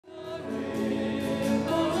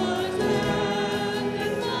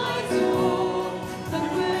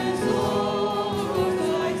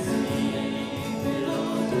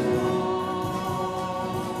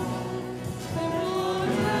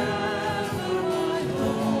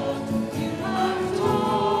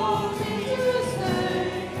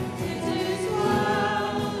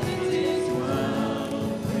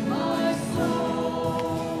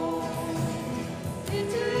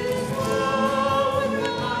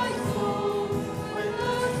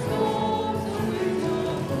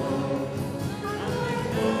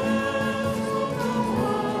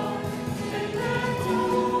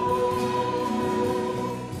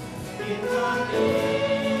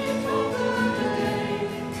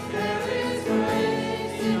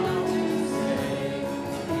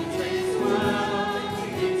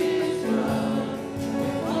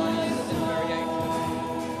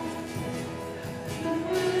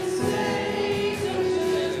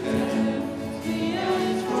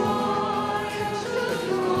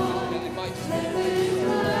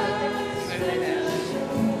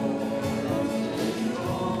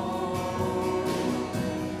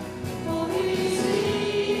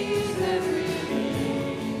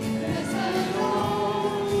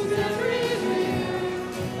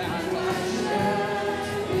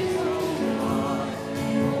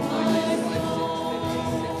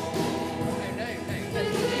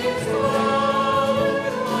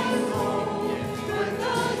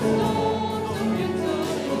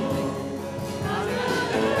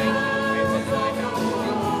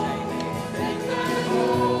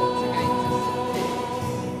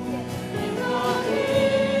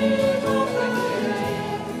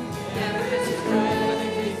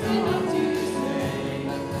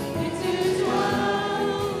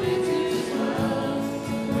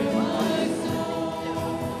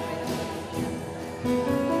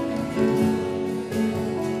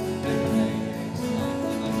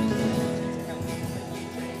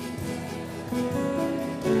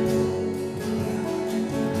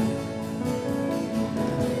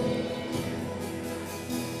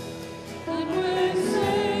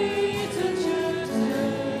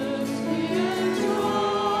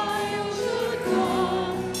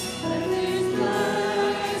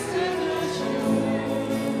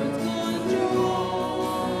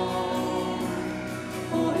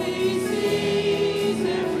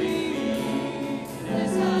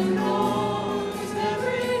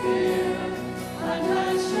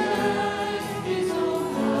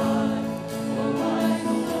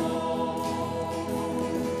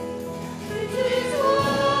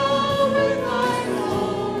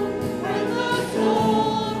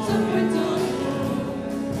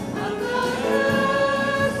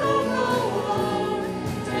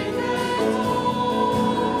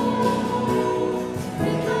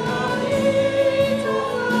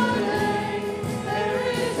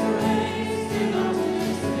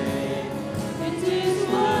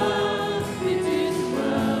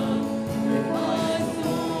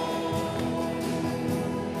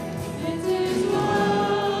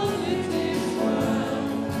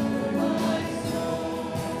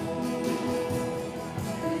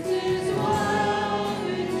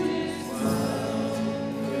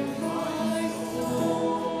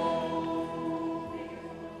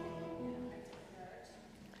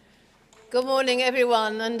Good morning,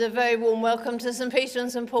 everyone, and a very warm welcome to St Peter and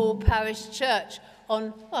St Paul Parish Church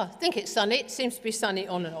on, well, I think it's sunny. It seems to be sunny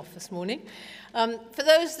on and off this morning. For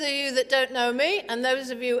those of you that don't know me, and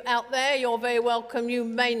those of you out there, you're very welcome. You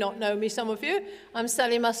may not know me, some of you. I'm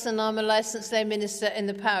Sally Musson. I'm a licensed lay minister in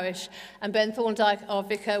the parish, and Ben Thorndike, our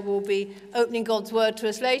vicar, will be opening God's word to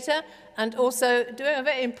us later and also doing a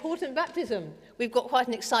very important baptism. We've got quite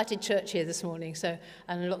an excited church here this morning,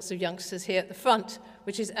 and lots of youngsters here at the front,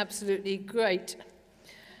 which is absolutely great.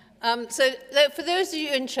 So for those of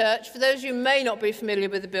you in church, for those of you who may not be familiar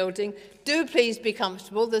with the building, do please be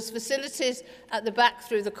comfortable. There's facilities at the back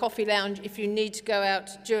through the coffee lounge if you need to go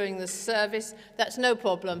out during the service. That's no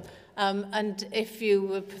problem. And if you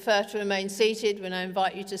would prefer to remain seated when I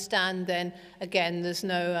invite you to stand, then again, there's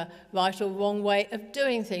no right or wrong way of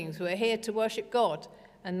doing things. We're here to worship God.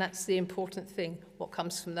 And that's the important thing, what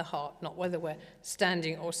comes from the heart, not whether we're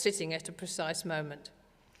standing or sitting at a precise moment.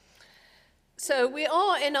 So we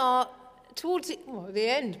are in towards the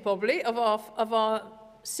end probably of our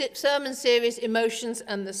sermon series, Emotions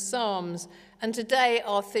and the Psalms. And today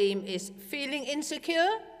our theme is Feeling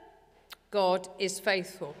Insecure? God is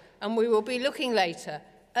Faithful. And we will be looking later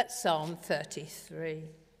at Psalm 33.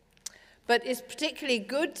 But it's particularly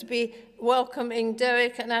good to be welcoming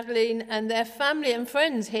Derek and Adeline and their family and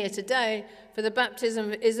friends here today for the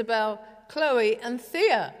baptism of Isabel, Chloe and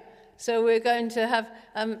Thea. So we're going to have,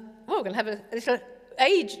 a little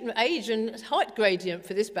age and height gradient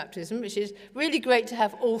for this baptism, which is really great to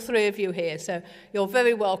have all three of you here. So you're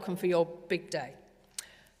very welcome for your big day.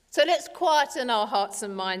 So let's quieten our hearts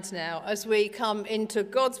and minds now as we come into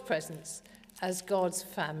God's presence as God's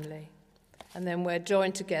family. And then we're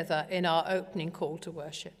joined together in our opening call to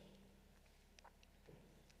worship.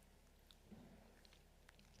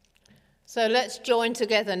 So let's join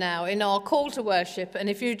together now in our call to worship, and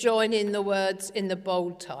if you join in the words in the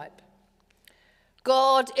bold type.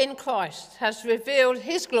 God in Christ has revealed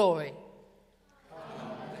his glory.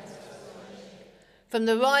 From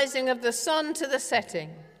the rising of the sun to the setting.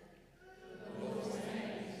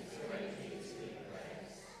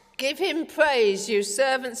 Give him praise, you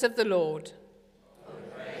servants of the Lord.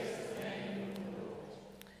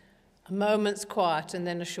 A moment's quiet and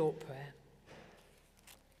then a short prayer.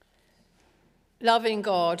 Loving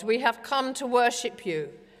God, we have come to worship you.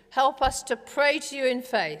 Help us to pray to you in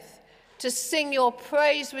faith, to sing your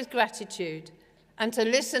praise with gratitude, and to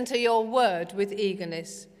listen to your word with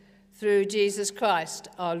eagerness. Through Jesus Christ,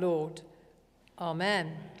 our Lord.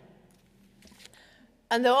 Amen.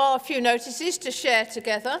 And there are a few notices to share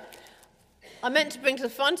together. I meant to bring to the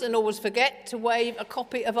front and always forget to wave a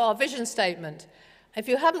copy of our vision statement. If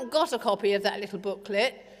you haven't got a copy of that little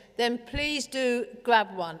booklet, then please do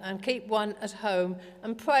grab one and keep one at home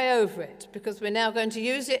and pray over it, because we're now going to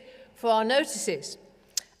use it for our notices.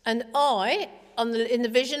 And in the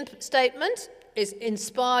vision statement, is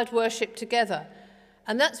inspired worship together.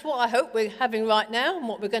 And that's what I hope we're having right now and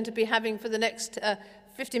what we're going to be having for the next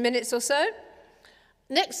 50 minutes or so.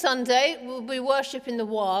 Next Sunday, we'll be worship in the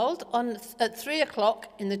wild at 3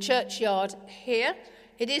 o'clock in the churchyard here.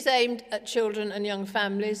 It is aimed at children and young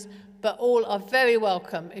families, but all are very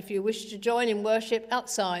welcome. If you wish to join in worship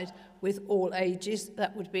outside with all ages,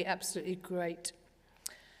 that would be absolutely great.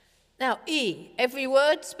 Now, every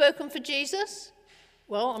word spoken for Jesus.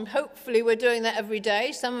 Well, hopefully we're doing that every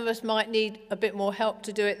day. Some of us might need a bit more help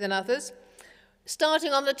to do it than others.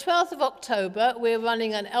 Starting on the 12th of October, we're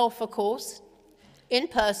running an Alpha course in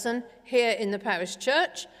person here in the parish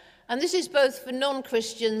church. And this is both for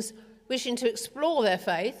non-Christians wishing to explore their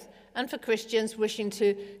faith and for Christians wishing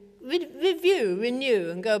to review, renew,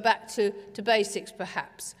 and go back to basics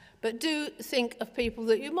perhaps. But do think of people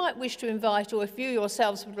that you might wish to invite, or if you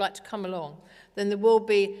yourselves would like to come along, then there will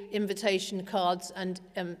be invitation cards and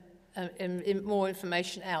more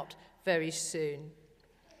information out very soon.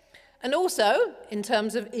 And also, in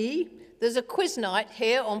terms of there's a quiz night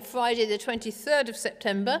here on Friday the 23rd of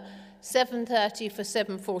September, 7:30 for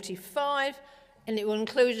 7:45, and it will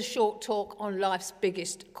include a short talk on life's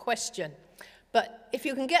biggest question. But if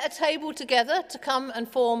you can get a table together to come and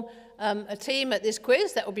form a team at this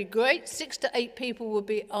quiz, that would be great. 6 to 8 people would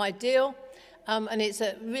be ideal, and it's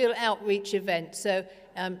a real outreach event. So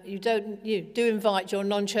you do invite your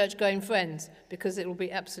non-church going friends, because it will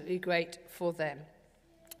be absolutely great for them.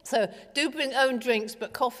 So do bring own drinks,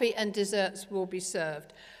 but coffee and desserts will be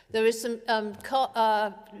served. There is some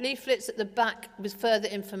leaflets at the back with further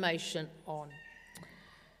information on.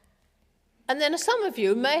 And then some of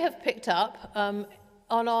you may have picked up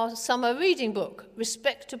on our summer reading book,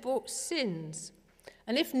 Respectable Sins.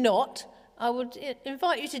 And if not, I would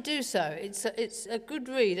invite you to do so. It's a good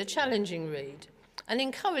read, a challenging read. An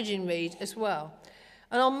encouraging read as well.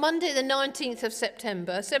 And on Monday the 19th of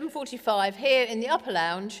September, 7:45, here in the Upper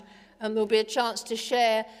Lounge, there'll be a chance to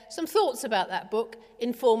share some thoughts about that book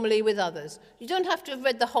informally with others. You don't have to have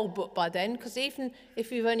read the whole book by then, because even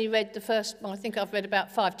if you've only read the first, well, I think I've read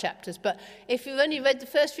about 5 chapters, but if you've only read the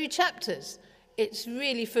first few chapters, it's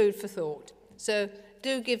really food for thought. So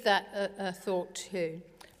do give that a thought too.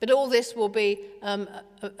 But all this will be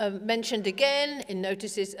mentioned again in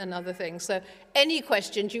notices and other things. So any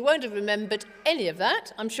questions, you won't have remembered any of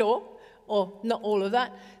that, I'm sure, or not all of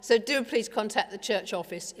that. So do please contact the church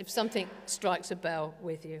office if something strikes a bell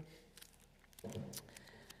with you.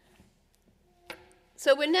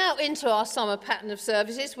 So we're now into our summer pattern of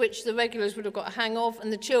services, which the regulars would have got a hang of,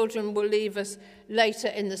 and the children will leave us later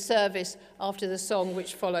in the service after the song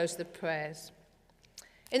which follows the prayers.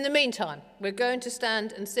 In the meantime, we're going to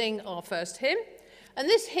stand and sing our first hymn, and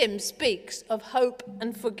this hymn speaks of hope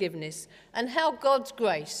and forgiveness and how God's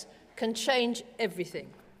grace can change everything.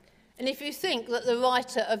 And if you think that the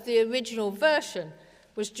writer of the original version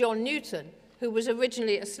was John Newton, who was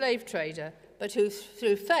originally a slave trader, but who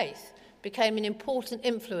through faith became an important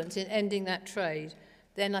influence in ending that trade,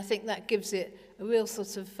 then I think that gives it a real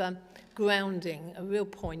sort of grounding, a real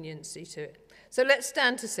poignancy to it. So let's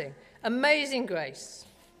stand to sing Amazing Grace.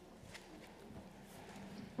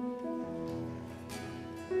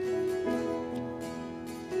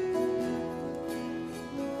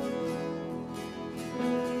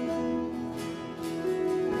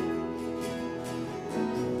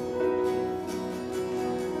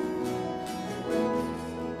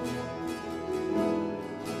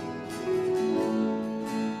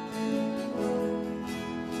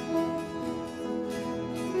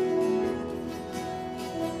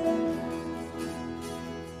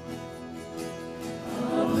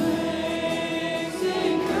 Amen.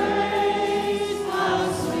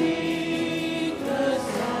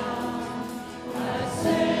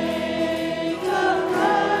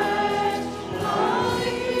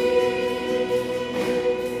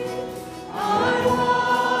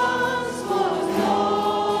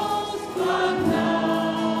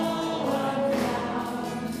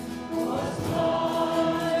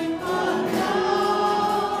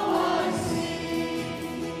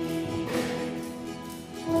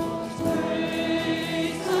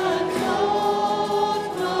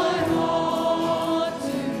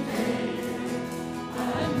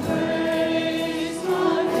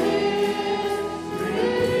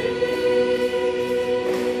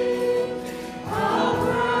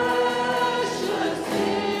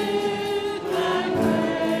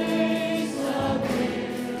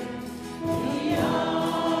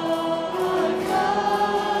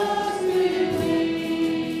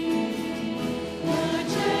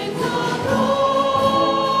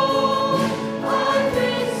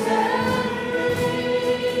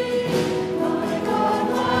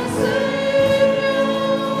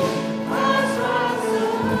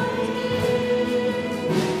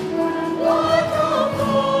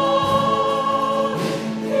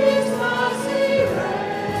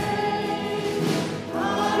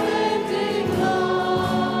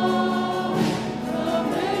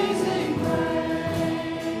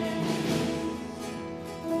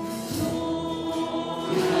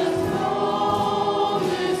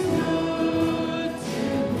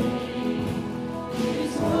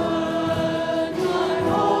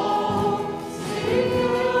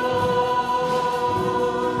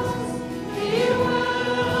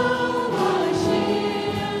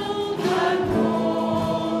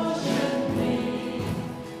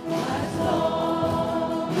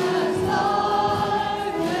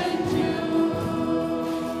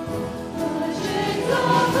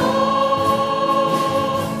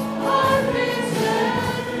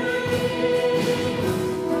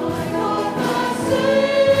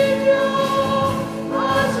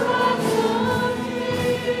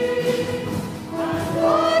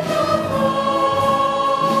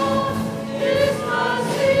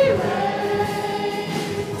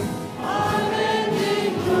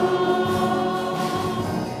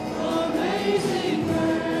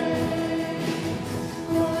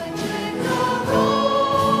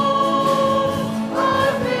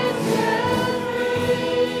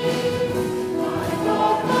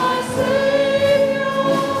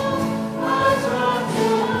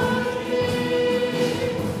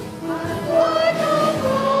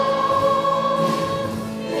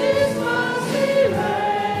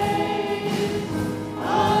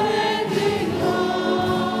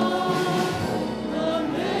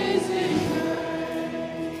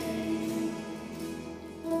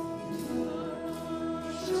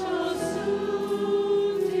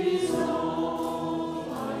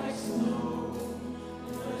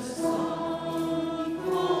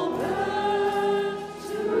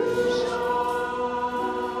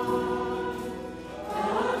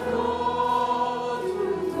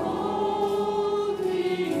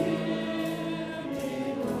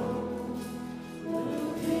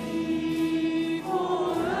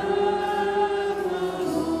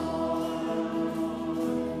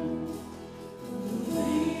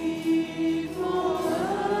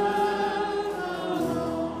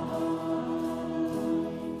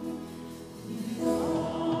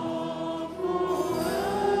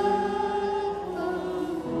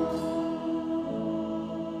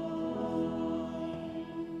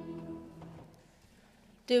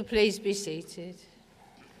 Do please be seated.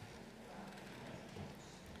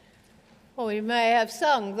 Well, we may have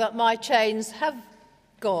sung that my chains have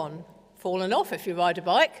fallen off if you ride a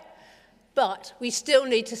bike, but we still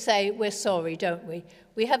need to say we're sorry, don't we?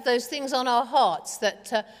 We have those things on our hearts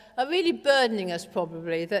that are really burdening us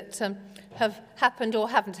probably, that have happened or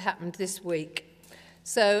haven't happened this week.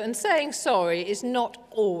 And saying sorry is not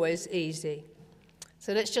always easy.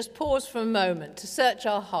 So let's just pause for a moment to search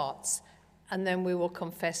our hearts, and then we will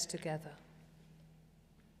confess together.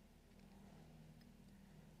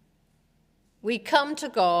 We come to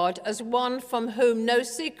God as one from whom no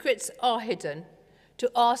secrets are hidden,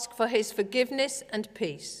 to ask for his forgiveness and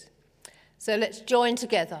peace. So let's join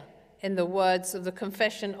together in the words of the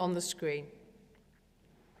confession on the screen.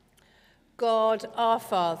 God, our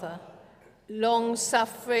Father,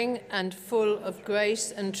 long-suffering and full of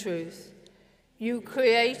grace and truth, you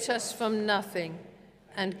create us from nothing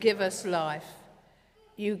and give us life.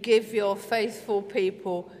 You give your faithful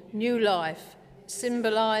people new life,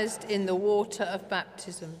 symbolized in the water of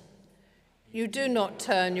baptism. You do not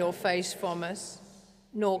turn your face from us,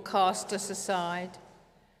 nor cast us aside.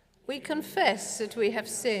 We confess that we have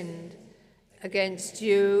sinned against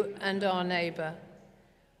you and our neighbour.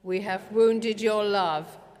 We have wounded your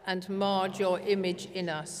love and marred your image in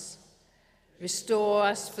us. Restore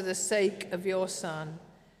us for the sake of your Son,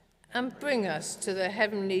 and bring us to the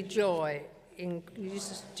heavenly joy in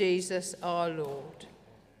Jesus our Lord.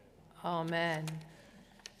 Amen.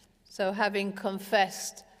 So having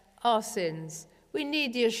confessed our sins, we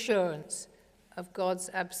need the assurance of God's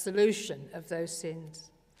absolution of those sins.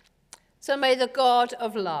 So may the God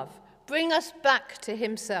of love bring us back to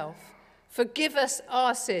himself, forgive us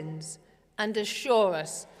our sins, and assure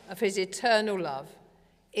us of his eternal love.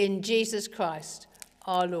 In Jesus Christ,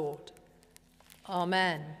 our Lord.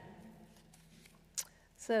 Amen.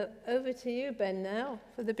 So over to you, Ben, now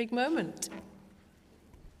for the big moment.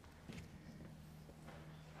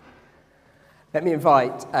 Let me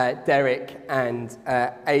invite Derek and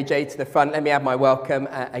AJ to the front. Let me add my welcome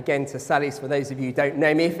again to Sally's. For those of you who don't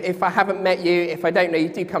know me, if I haven't met you, if I don't know you,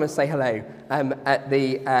 do come and say hello at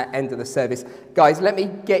the end of the service. Guys, let me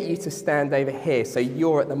get you to stand over here so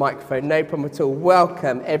you're at the microphone. No problem at all.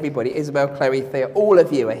 Welcome, everybody. Isabel, Chloe, Thea, all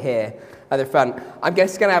of you are here at the front. I'm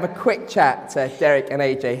just going to have a quick chat to Derek and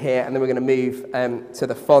AJ here, and then we're going to move to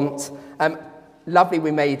the font. Lovely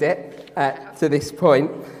we made it to this point.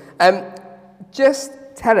 Just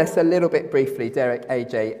tell us a little bit briefly, Derek,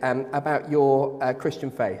 AJ, about your Christian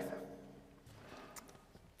faith.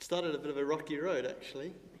 Started a bit of a rocky road,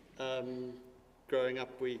 actually. Growing up,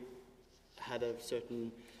 we had I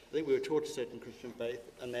think we were taught a certain Christian faith,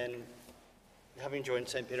 and then having joined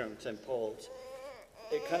St. Peter and St. Paul's,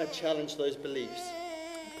 it kind of challenged those beliefs.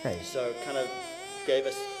 Okay. So it kind of gave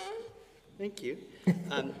us, thank you,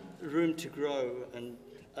 room to grow and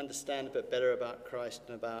understand a bit better about Christ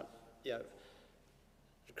and about,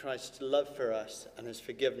 Christ's love for us and his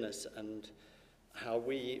forgiveness and how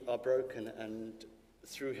we are broken, and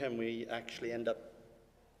through him we actually end up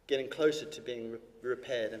getting closer to being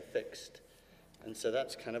repaired and fixed. And so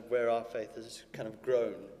that's kind of where our faith has kind of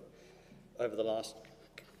grown over the last,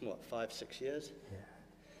 5-6 years?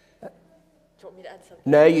 Do you want me to add something?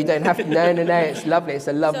 No, you don't have to. No, it's lovely. It's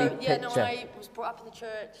a lovely picture. I was brought up in the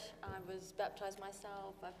church. I was baptised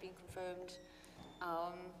myself. I've been confirmed.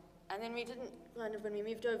 And then we didn't when we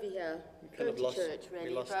moved over here, go to church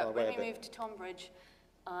really. But when we moved to Tonbridge,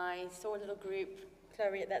 I saw a little group.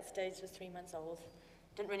 Chloe at that stage was 3 months old.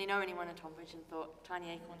 Didn't really know anyone at Tonbridge and thought,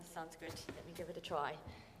 Tiny Acorns sounds good, let me give it a try.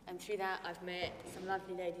 And through that, I've met some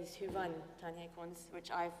lovely ladies who run Tiny Acorns, which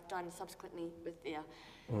I've done subsequently with Thea.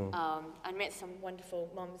 And met some wonderful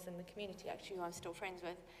mums in the community, actually, who I'm still friends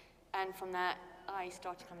with. And from that, I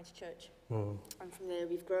started coming to church. And from there,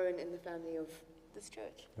 we've grown in the family of this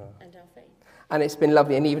church and our faith. And it's been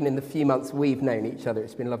lovely, and even in the few months we've known each other,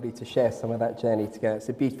 it's been lovely to share some of that journey together. It's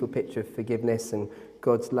a beautiful picture of forgiveness and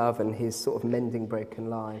God's love and his sort of mending broken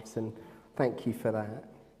lives, and thank you for that.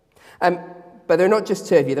 But there are not just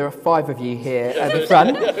two of you, there are 5 of you here at the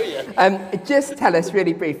front. Just tell us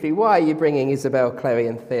really briefly, why are you bringing Isabel, Chloe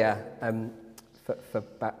and Thea for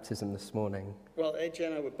baptism this morning? Well, AJ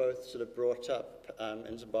and I were both sort of brought up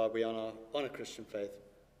in Zimbabwe on a Christian faith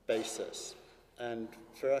basis. And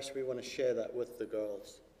for us, we want to share that with the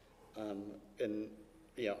girls in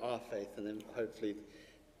our faith, and then hopefully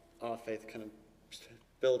our faith kind of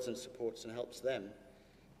builds and supports and helps them.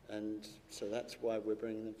 And so that's why we're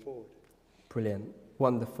bringing them forward. Brilliant.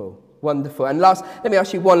 Wonderful. Wonderful. And let me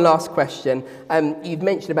ask you one last question. You've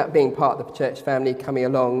mentioned about being part of the church family, coming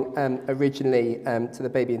along originally to the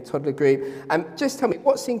baby and toddler group. Just tell me,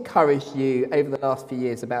 what's encouraged you over the last few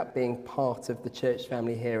years about being part of the church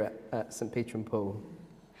family here at St. Peter and Paul?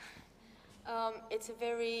 It's a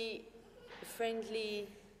very friendly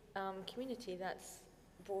community that's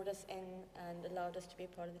brought us in and allowed us to be a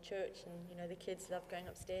part of the church. And, you know, the kids love going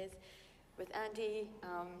upstairs with Andy.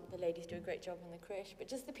 The ladies do a great job in the creche. But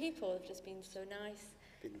just the people have just been so nice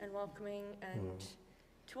and welcoming and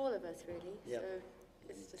to all of us, really. Yep.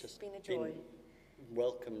 So it's just been a joy.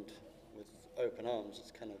 Welcomed with open arms.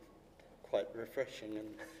 It's kind of quite refreshing and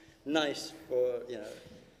nice for, you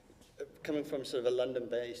know, coming from sort of a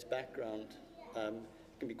London-based background, it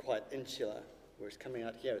can be quite insular, whereas coming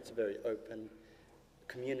out here, it's a very open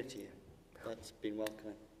community that's been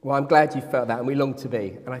welcoming. Well, I'm glad you felt that, and we long to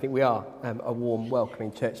be, and I think we are a warm,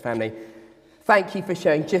 welcoming church family. Thank you for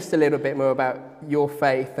sharing just a little bit more about your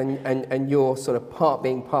faith and your sort of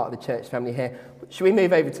being part of the church family here. Should we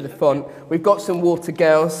move over to the font? We've got some water,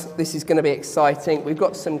 girls. This is going to be exciting. We've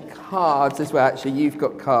got some cards as well. Actually, you've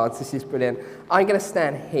got cards. This is brilliant. I'm going to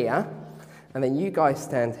stand here, and then you guys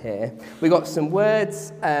stand here. We've got some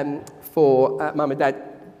words for Mum and Dad.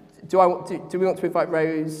 Do we want to invite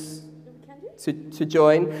Rose to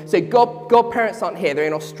join? So godparents aren't here. They're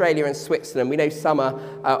in Australia and Switzerland. We know some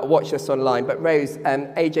are watching us online. But Rose,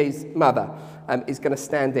 AJ's mother, is going to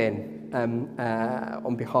stand in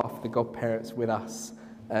on behalf of the godparents with us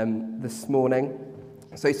this morning.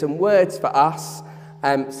 So some words for us,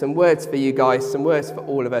 some words for you guys, some words for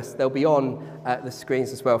all of us. They'll be on the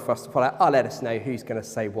screens as well for us to follow. I'll let us know who's going to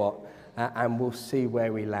say what, and we'll see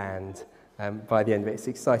where we land by the end of it. It's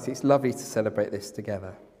exciting. It's lovely to celebrate this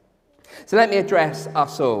together. So let me address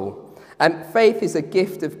us all. Faith is a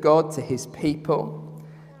gift of God to his people.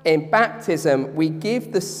 In baptism, we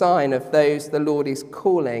give the sign of those the Lord is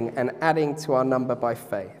calling and adding to our number by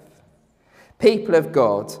faith. People of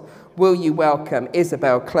God, will you welcome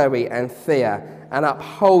Isabel, Chloe and Thea and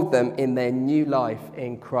uphold them in their new life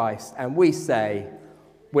in Christ? And we say,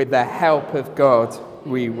 with the help of God,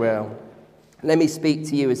 we will. Let me speak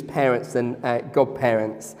to you as parents and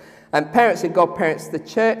godparents. Parents and godparents, the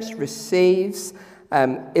church receives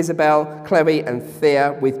Isabel, Chloe and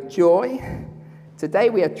Thea with joy. Today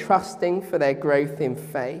we are trusting for their growth in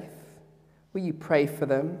faith. Will you pray for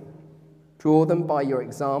them? Draw them by your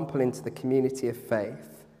example into the community of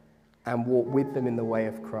faith and walk with them in the way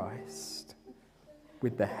of Christ.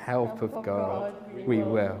 With the help of God, we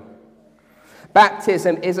will.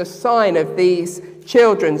 Baptism is a sign of these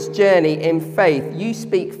children's journey in faith. You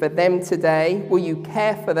speak for them today. Will you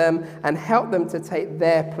care for them and help them to take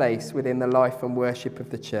their place within the life and worship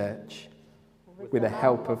of the church? With the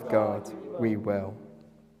help of God, we will.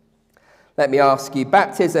 Let me ask you,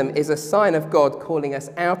 baptism is a sign of God calling us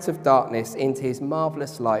out of darkness into his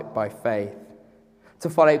marvellous light by faith. To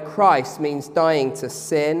follow Christ means dying to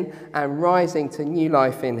sin and rising to new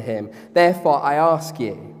life in him. Therefore, I ask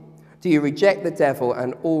you, do you reject the devil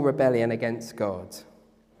and all rebellion against God?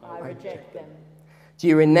 I reject them. Do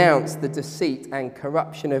you renounce the deceit and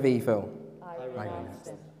corruption of evil? I renounce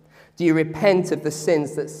them. Do you repent of the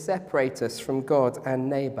sins that separate us from God and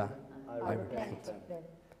neighbour? I repent of them.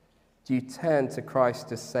 Do you turn to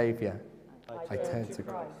Christ as Saviour? I turn to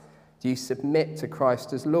Christ. Do you submit to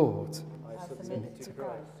Christ as Lord? I submit to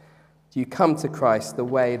Christ. Do you come to Christ, the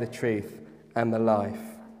way, the truth, and the life?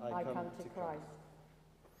 I come to Christ.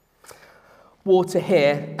 Water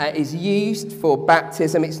here is used for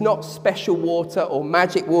baptism. It's not special water or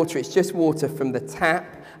magic water. It's just water from the tap.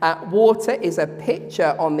 Water is a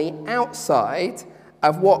picture on the outside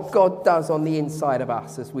of what God does on the inside of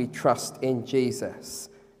us as we trust in Jesus.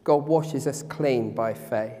 God washes us clean by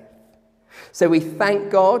faith. So we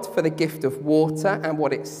thank God for the gift of water and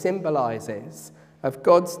what it symbolises of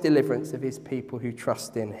God's deliverance of his people who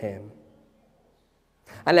trust in him.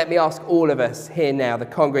 And let me ask all of us here now, the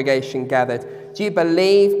congregation gathered, do you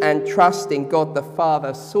believe and trust in God the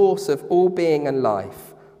Father, source of all being and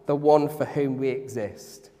life, the one for whom we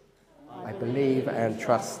exist? I believe and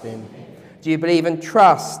trust in him. Do you believe and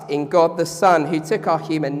trust in God the Son, who took our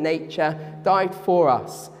human nature, died for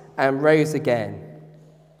us, and rose again?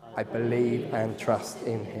 I believe and trust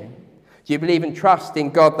in him. Do you believe and trust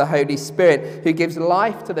in God the Holy Spirit, who gives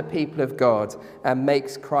life to the people of God and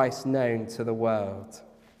makes Christ known to the world?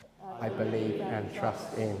 I believe and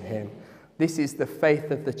trust in him. This is the faith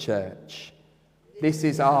of the church. This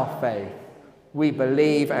is our faith. We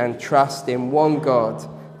believe and trust in one God,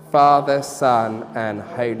 Father, Son, and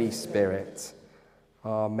Holy Spirit.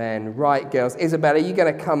 Amen. Right, girls. Isabella, are you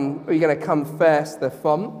going to come first, the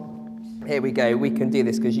font? Here we go. We can do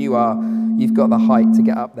this because you've got the height to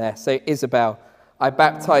get up there. So Isabel, I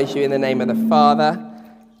baptize you in the name of the Father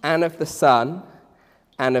and of the Son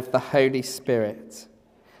and of the Holy Spirit.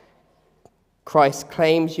 Christ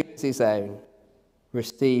claims you as his own.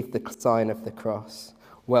 Receive the sign of the cross.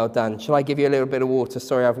 Well done. Shall I give you a little bit of water?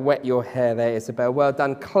 Sorry, I've wet your hair there, Isabel. Well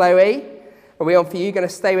done. Chloe, are we on for you? Going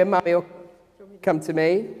to stay with Mummy or come to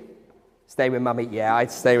me? Stay with Mummy. Yeah,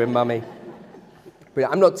 I'd stay with Mummy.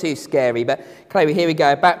 I'm not too scary, but Chloe, here we go.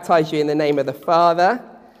 I baptize you in the name of the Father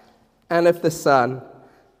and of the Son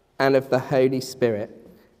and of the Holy Spirit.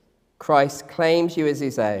 Christ claims you as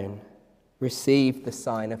his own. Receive the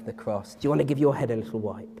sign of the cross. Do you want to give your head a little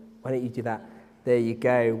wipe? Why don't you do that? There you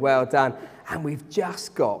go. Well done. And we've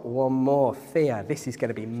just got one more. Thea, this is going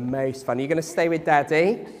to be most fun. Are you going to stay with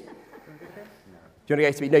Daddy? Do you want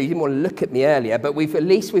to go to me? No, you didn't want to look at me earlier, but at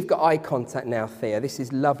least we've got eye contact now, Thea. This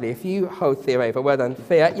is lovely. If you hold Thea over, well done,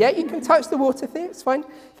 Thea. Yeah, you can touch the water, Thea. It's fine.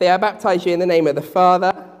 Thea, I baptize you in the name of the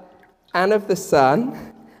Father and of the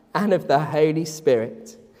Son and of the Holy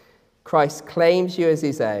Spirit. Christ claims you as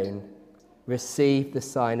his own. Receive the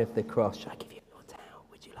sign of the cross. Shall I give you a little towel?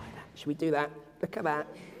 Would you like that? Should we do that? Look at that.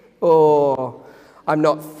 Oh, I'm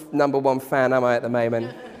not number one fan, am I, at the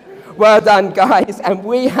moment? Well done, guys. And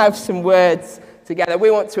we have some words together. We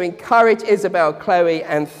want to encourage Isabel, Chloe,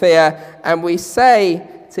 and Thea. And we say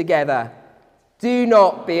together, do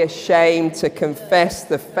not be ashamed to confess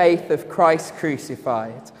the faith of Christ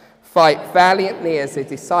crucified. Fight valiantly as a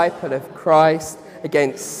disciple of Christ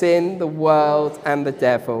against sin, the world, and the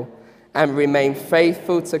devil. And remain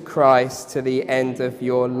faithful to Christ to the end of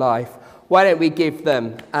your life. Why don't we give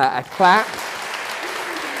them a clap?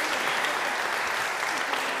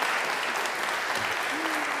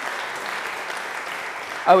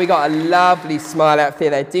 Oh, we got a lovely smile out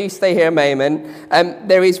there. Do stay here a moment.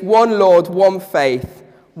 There is one Lord, one faith,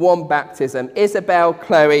 one baptism. Isabel,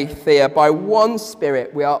 Chloe, Thea, by one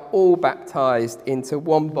Spirit, we are all baptized into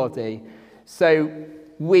one body. So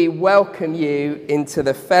we welcome you into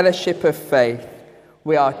the fellowship of faith.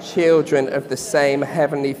 We are children of the same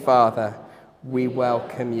Heavenly Father. We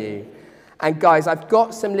welcome you. And guys, I've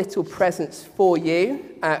got some little presents for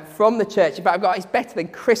you from the church. In fact, it's better than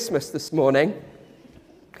Christmas this morning.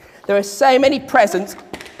 There are so many presents.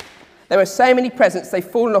 They've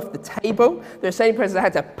fallen off the table. There are so many presents I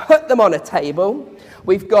had to put them on a table.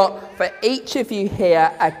 We've got for each of you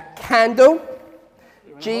here a candle.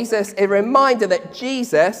 A reminder that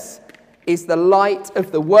Jesus is the light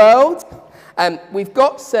of the world. We've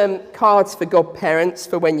got some cards for godparents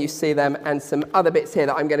for when you see them, and some other bits here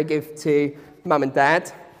that I'm going to give to Mum and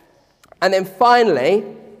Dad. And then finally,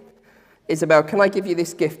 Isabel, can I give you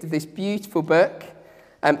this gift of this beautiful book,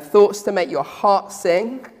 Thoughts to Make Your Heart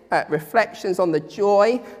Sing, Reflections on the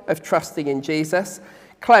Joy of Trusting in Jesus.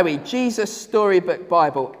 Chloe, Jesus Storybook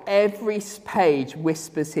Bible. Every page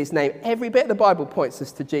whispers his name. Every bit of the Bible points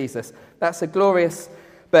us to Jesus. That's a glorious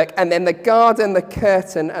book. And then the garden, the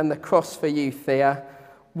curtain, and the cross for you, Thea.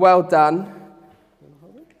 Well done.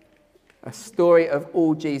 A story of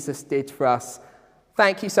all Jesus did for us.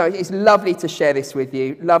 Thank you so much. It's lovely to share this with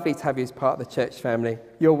you. Lovely to have you as part of the church family.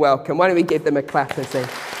 You're welcome. Why don't we give them a clap and say...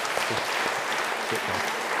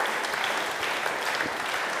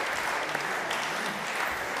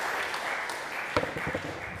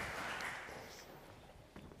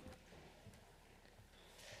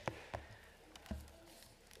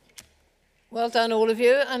 Well done, all of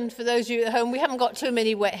you. And for those of you at home, we haven't got too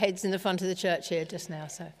many wet heads in the front of the church here just now,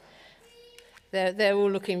 so they're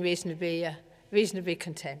all looking reasonably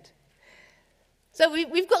content. So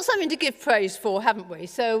we've got something to give praise for, haven't we?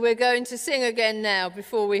 So we're going to sing again now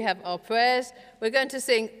before we have our prayers. We're going to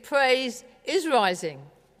sing Praise is Rising.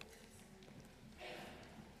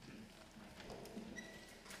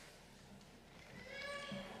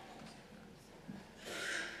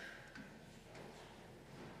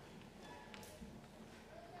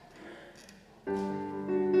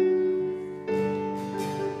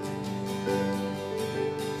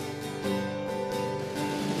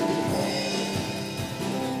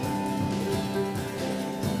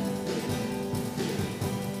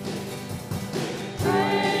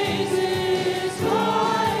 Praise is rising.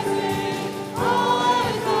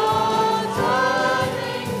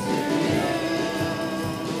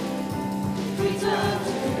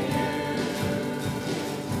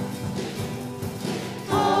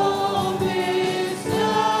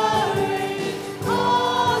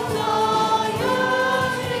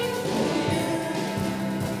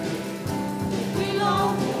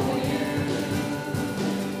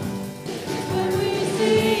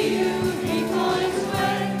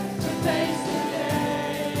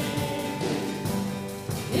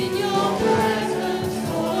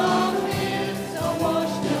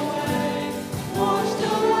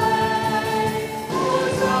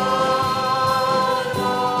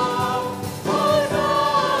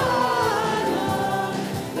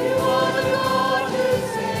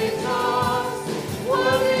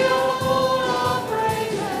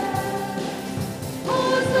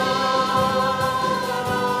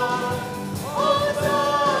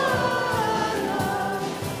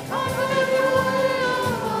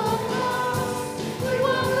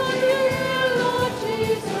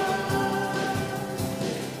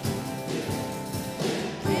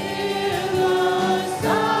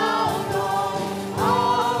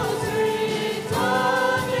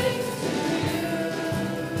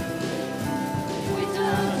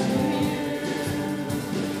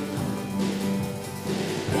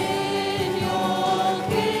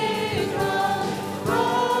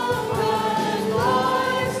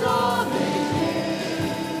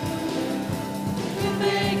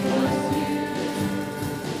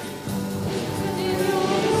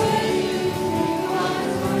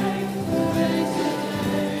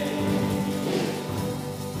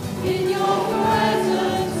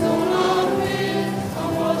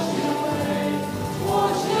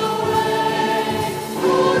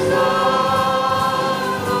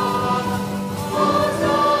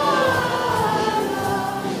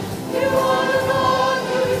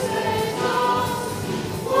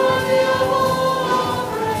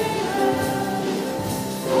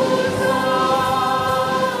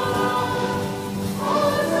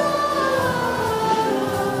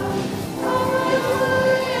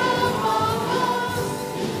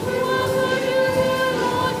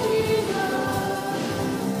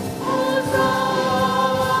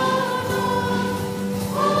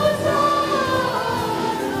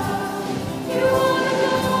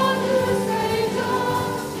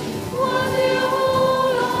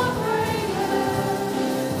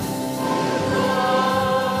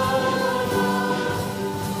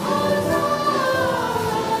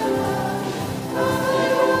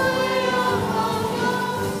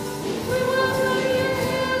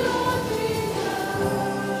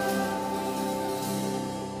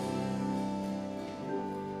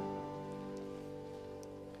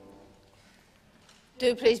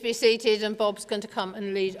 Do please be seated, and Bob's going to come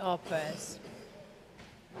and lead our prayers.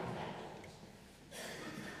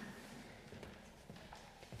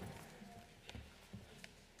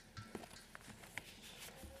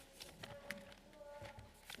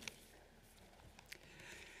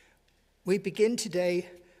 We begin today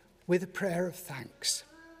with a prayer of thanks.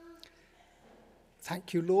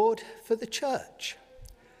 Thank you, Lord, for the church,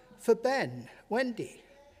 for Ben, Wendy,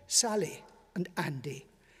 Sally and Andy,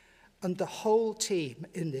 and the whole team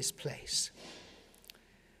in this place.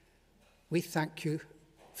 We thank you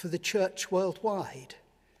for the church worldwide,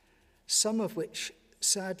 some of which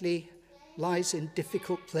sadly lies in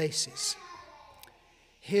difficult places.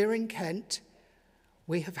 Here in Kent,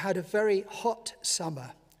 we have had a very hot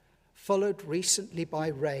summer, followed recently by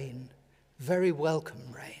rain, very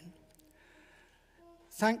welcome rain.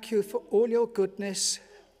 Thank you for all your goodness.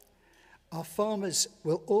 Our farmers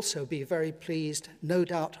will also be very pleased, no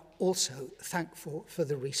doubt also thankful for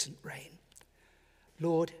the recent rain.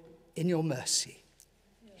 Lord, in your mercy,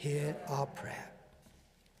 hear our prayer.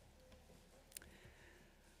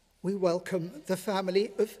 We welcome the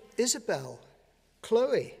family of Isabel,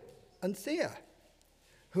 Chloe and Thea,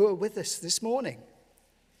 who are with us this morning.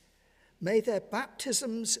 May their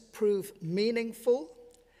baptisms prove meaningful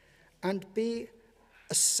and be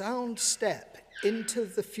a sound step into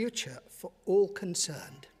the future for all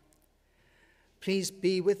concerned. Please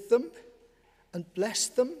be with them and bless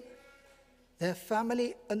them, their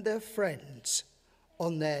family and their friends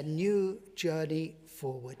on their new journey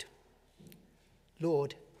forward.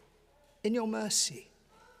 Lord, in your mercy,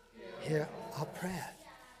 hear our prayer.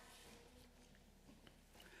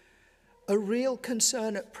 A real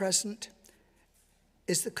concern at present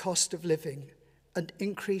is the cost of living and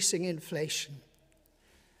increasing inflation.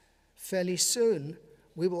 Fairly soon,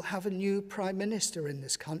 we will have a new Prime Minister in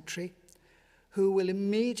this country who will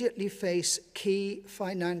immediately face key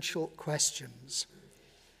financial questions.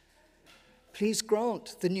 Please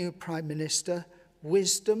grant the new Prime Minister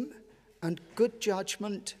wisdom and good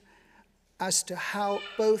judgment as to how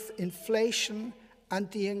both inflation and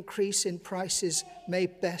the increase in prices may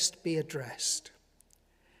best be addressed.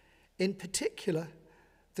 In particular,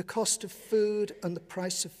 the cost of food and the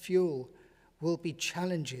price of fuel will be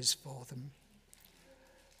challenges for them.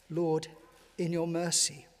 Lord, in your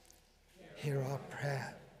mercy, hear our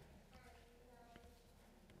prayer.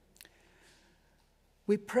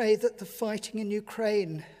 We pray that the fighting in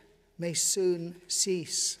Ukraine may soon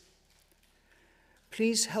cease.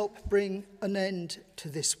 Please help bring an end to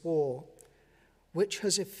this war, which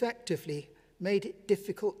has effectively made it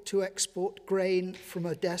difficult to export grain from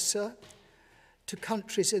Odessa to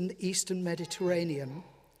countries in the Eastern Mediterranean.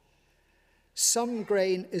 Some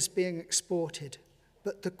grain is being exported,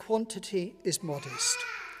 but the quantity is modest.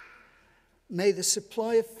 May the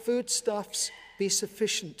supply of foodstuffs be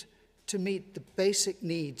sufficient to meet the basic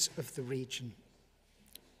needs of the region.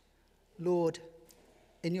 Lord,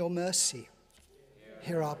 in your mercy,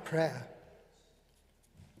 hear our prayer.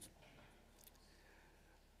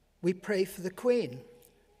 We pray for the Queen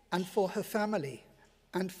and for her family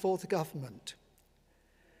and for the government.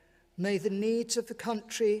 May the needs of the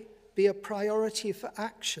country be a priority for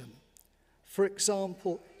action, for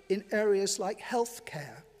example, in areas like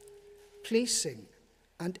healthcare, policing,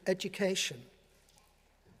 and education.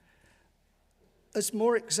 As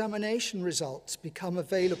more examination results become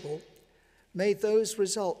available, may those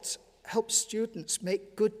results help students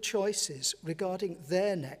make good choices regarding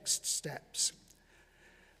their next steps,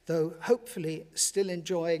 though hopefully still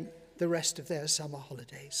enjoying the rest of their summer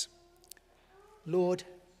holidays. Lord,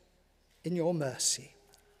 in your mercy,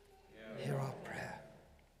 hear our prayer.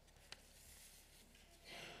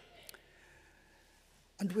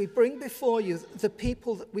 And we bring before you the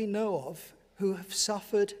people that we know of who have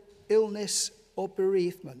suffered illness or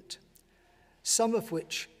bereavement, some of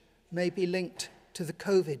which may be linked to the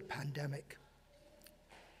COVID pandemic.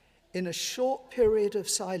 In a short period of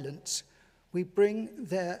silence, we bring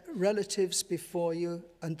their relatives before you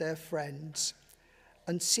and their friends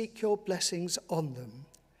and seek your blessings on them.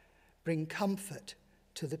 Bring comfort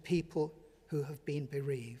to the people who have been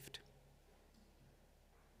bereaved.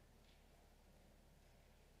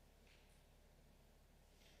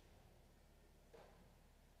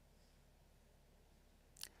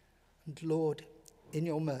 And Lord, in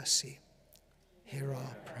your mercy, hear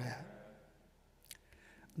our prayer.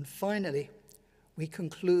 And finally, we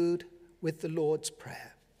conclude with the Lord's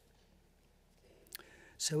Prayer.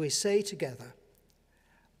 So we say together,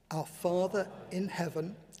 Our Father in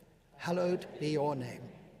heaven, hallowed be your name.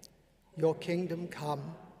 Your kingdom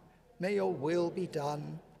come, may your will be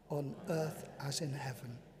done on earth as in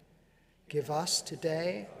heaven. Give us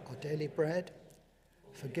today our daily bread,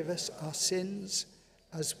 Forgive us our sins,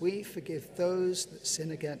 as we forgive those that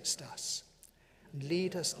sin against us. And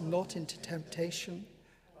lead us not into temptation,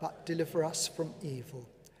 but deliver us from evil.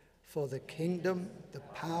 For the kingdom, the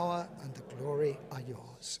power, and the glory are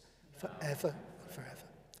yours, forever and forever.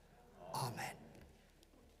 Amen.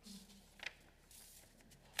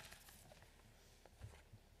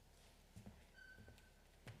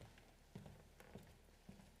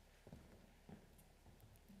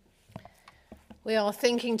 We are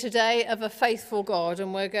thinking today of a faithful God,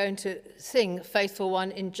 and we're going to sing Faithful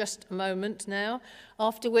One in just a moment now,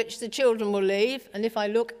 after which the children will leave, and if I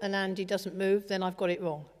look and Andy doesn't move, then I've got it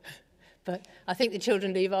wrong. But I think the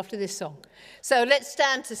children leave after this song. So let's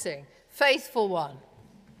stand to sing Faithful One.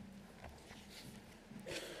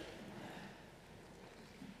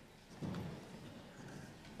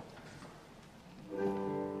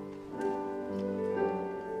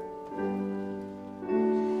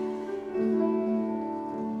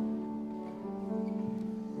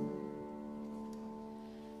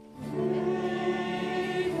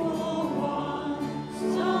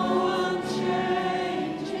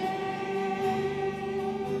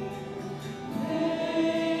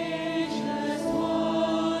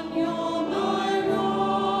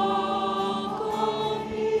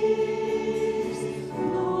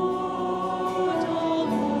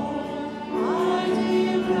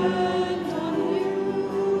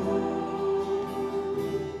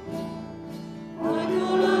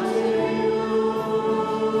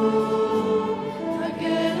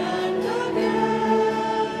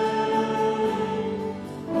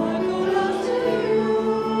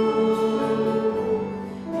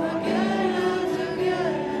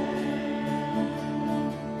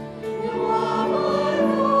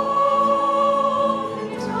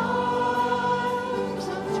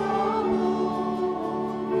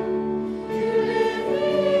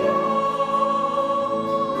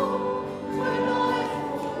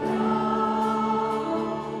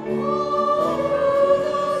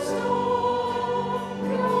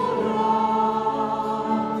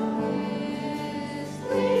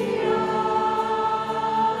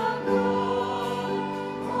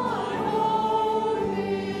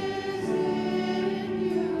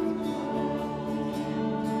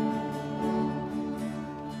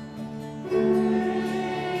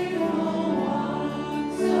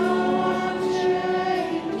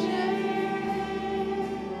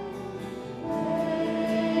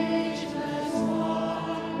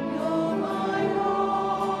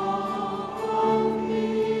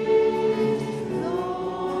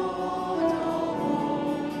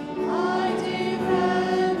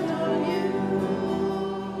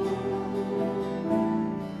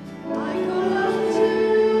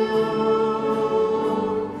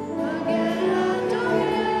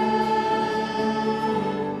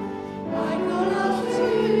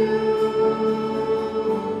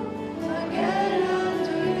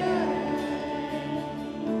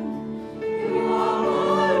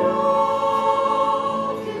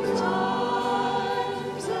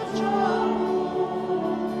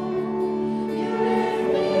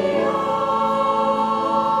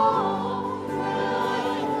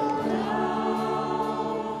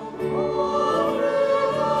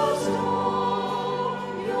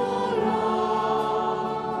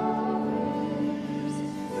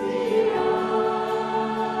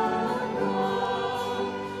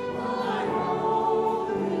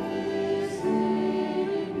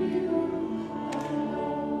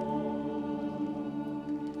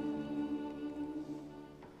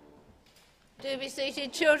 Do be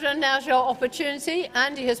seated, children. Now's your opportunity.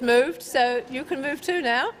 Andy has moved, so you can move too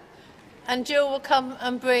now. And Jill will come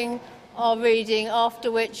and bring our reading,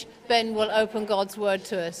 after which Ben will open God's word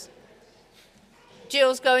to us.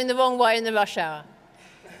 Jill's going the wrong way in the rush hour.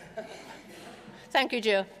 Thank you,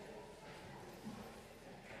 Jill.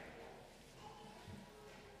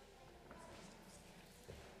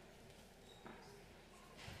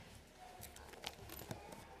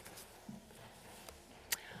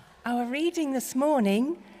 Our reading this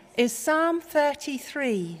morning is Psalm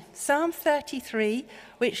 33,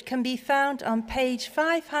 which can be found on page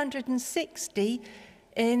 560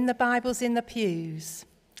 in the Bibles in the pews.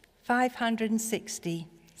 560,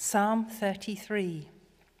 Psalm 33.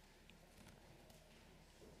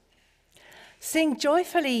 Sing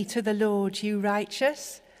joyfully to the Lord, you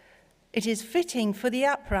righteous. It is fitting for the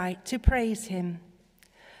upright to praise him.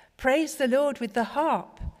 Praise the Lord with the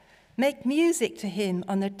harp. Make music to him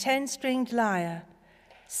on the 10-stringed lyre.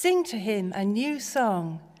 Sing to him a new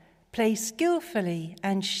song. Play skillfully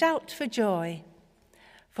and shout for joy.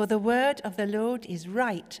 For the word of the Lord is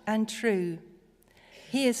right and true.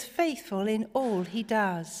 He is faithful in all he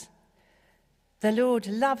does. The Lord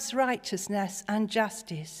loves righteousness and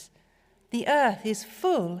justice. The earth is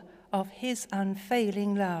full of his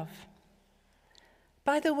unfailing love.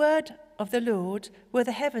 By the word of the Lord were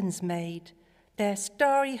the heavens made, their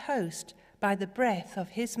starry host by the breath of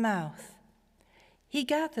his mouth. He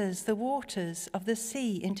gathers the waters of the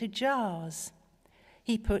sea into jars.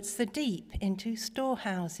 He puts the deep into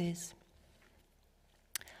storehouses.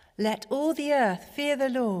 Let all the earth fear the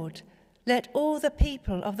Lord. Let all the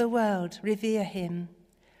people of the world revere him.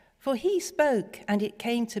 For he spoke, and it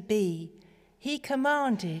came to be. He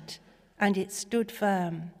commanded, and it stood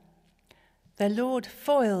firm. The Lord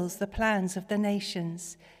foils the plans of the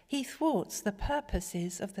nations. He thwarts the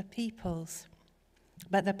purposes of the peoples.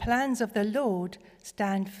 But the plans of the Lord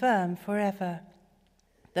stand firm forever,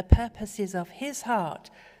 the purposes of his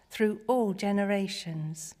heart through all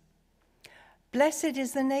generations. Blessed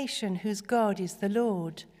is the nation whose God is the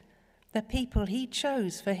Lord, the people he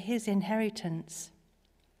chose for his inheritance.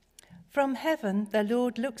 From heaven the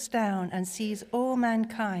Lord looks down and sees all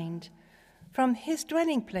mankind. From his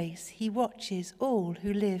dwelling place he watches all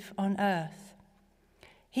who live on earth.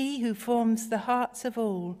 He who forms the hearts of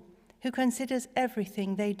all, who considers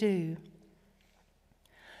everything they do.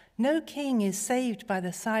 No king is saved by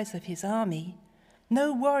the size of his army.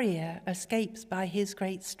 No warrior escapes by his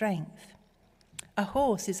great strength. A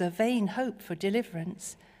horse is a vain hope for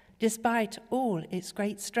deliverance. Despite all its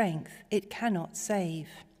great strength, it cannot save.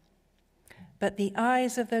 But the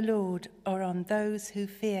eyes of the Lord are on those who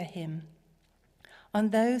fear him, on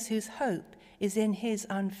those whose hope is in his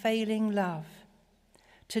unfailing love,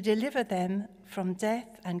 to deliver them from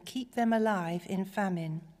death and keep them alive in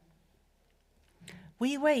famine.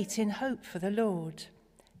 We wait in hope for the Lord.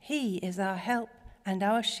 He is our help and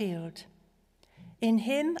our shield. In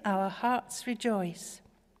him our hearts rejoice,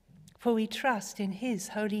 for we trust in his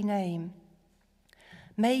holy name.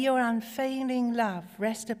 May your unfailing love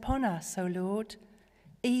rest upon us, O Lord,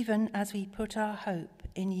 even as we put our hope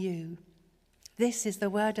in you. This is the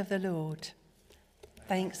word of the Lord.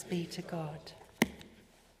 Thanks be to God.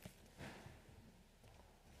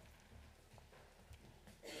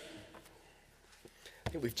 I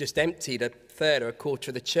think we've just emptied a third or a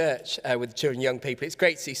quarter of the church with children and young people. It's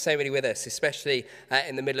great to see so many with us, especially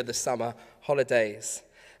in the middle of the summer holidays.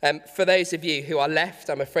 For those of you who are left,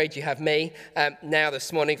 I'm afraid you have me now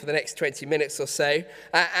this morning for the next 20 minutes or so.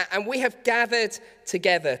 And we have gathered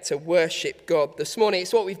together to worship God this morning.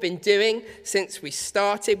 It's what we've been doing since we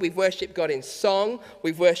started. We've worshipped God in song.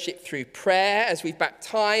 We've worshipped through prayer as we've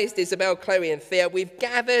baptized Isabel, Chloe and Thea. We've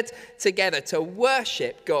gathered together to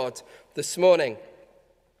worship God this morning.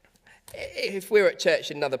 If we were at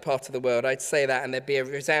church in another part of the world, I'd say that and there'd be a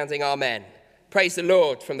resounding amen. Praise the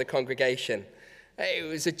Lord from the congregation. It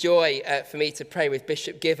was a joy for me to pray with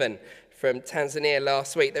Bishop Given from Tanzania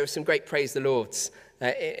last week. There were some great praise the Lords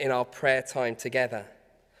in our prayer time together.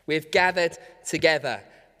 We've gathered together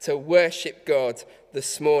to worship God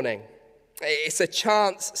this morning. It's a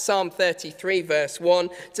chance, Psalm 33, verse 1,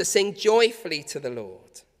 to sing joyfully to the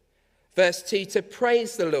Lord. Verse 2, to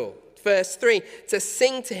praise the Lord. Verse 3, to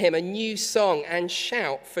sing to him a new song and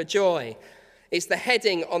shout for joy. It's the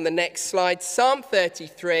heading on the next slide. Psalm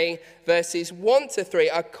 33, verses 1 to 3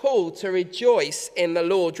 are called to rejoice in the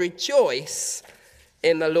Lord. Rejoice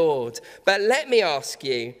in the Lord. But let me ask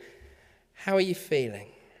you, how are you feeling?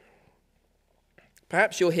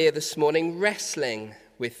 Perhaps you're here this morning wrestling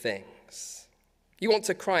with things. You want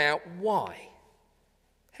to cry out, why?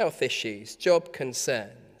 Health issues, job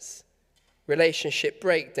concerns, relationship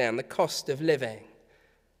breakdown, the cost of living,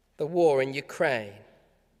 the war in Ukraine.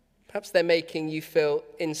 Perhaps they're making you feel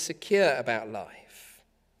insecure about life,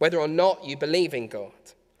 whether or not you believe in God.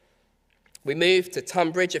 We moved to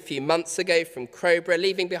Tunbridge a few months ago from Crowborough,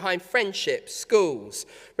 leaving behind friendships, schools,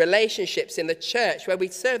 relationships in the church where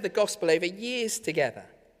we'd served the gospel over years together.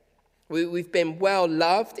 We've been well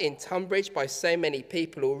loved in Tunbridge by so many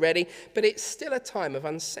people already, but it's still a time of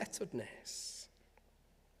unsettledness.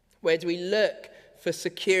 Where do we look for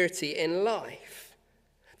security in life?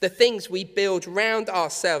 The things we build round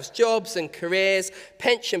ourselves, jobs and careers,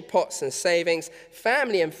 pension pots and savings,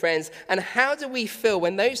 family and friends, and how do we feel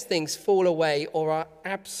when those things fall away or are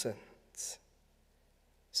absent?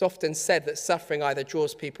 It's often said that suffering either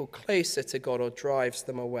draws people closer to God or drives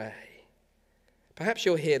them away. Perhaps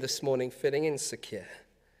you're here this morning feeling insecure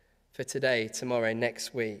for today, tomorrow,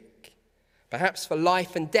 next week. Perhaps for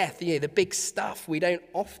life and death, the big stuff we don't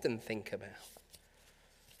often think about.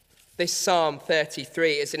 This Psalm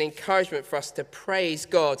 33 is an encouragement for us to praise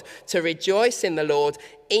God, to rejoice in the Lord,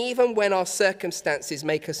 even when our circumstances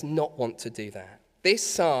make us not want to do that. This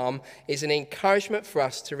psalm is an encouragement for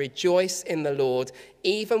us to rejoice in the Lord,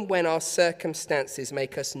 even when our circumstances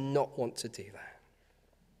make us not want to do that.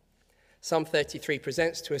 Psalm 33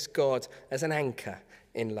 presents to us God as an anchor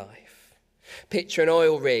in life. Picture an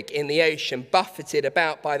oil rig in the ocean, buffeted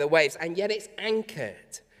about by the waves, and yet it's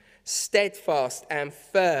anchored, steadfast and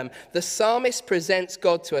firm. The psalmist presents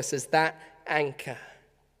God to us as that anchor,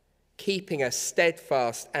 keeping us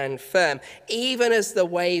steadfast and firm, even as the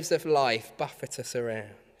waves of life buffet us around.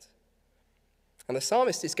 And the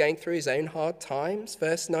psalmist is going through his own hard times.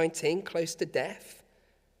 Verse 19, close to death,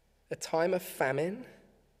 a time of famine.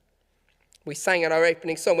 We sang in our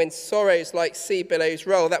opening song, when sorrows like sea billows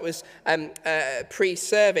roll. That was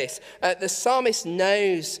pre-service. The psalmist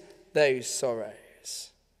knows those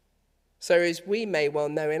sorrows, so as we may well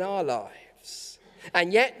know in our lives.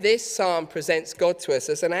 And yet this psalm presents God to us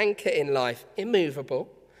as an anchor in life, immovable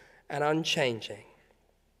and unchanging.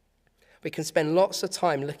 We can spend lots of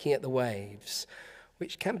time looking at the waves,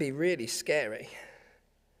 which can be really scary.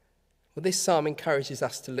 Well, this psalm encourages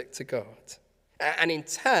us to look to God, and in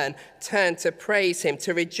turn to praise him,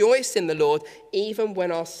 to rejoice in the Lord, even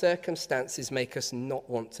when our circumstances make us not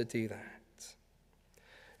want to do that.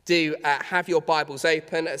 Do have your Bibles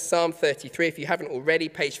open at Psalm 33, if you haven't already,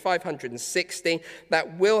 page 560.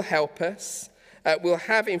 That will help us. We'll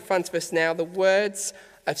have in front of us now the words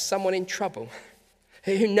of someone in trouble,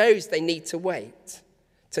 who knows they need to wait,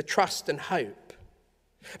 to trust and hope.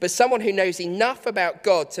 But someone who knows enough about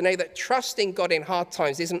God to know that trusting God in hard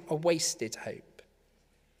times isn't a wasted hope.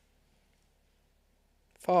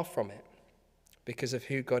 Far from it, because of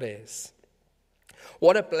who God is.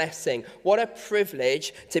 What a blessing, what a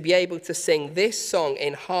privilege to be able to sing this song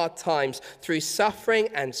in hard times, through suffering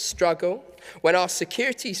and struggle, when our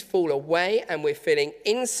securities fall away and we're feeling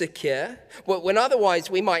insecure, when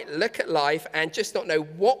otherwise we might look at life and just not know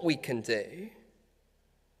what we can do.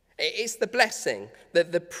 It's the blessing,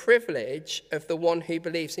 the privilege of the one who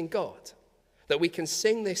believes in God, that we can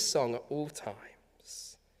sing this song at all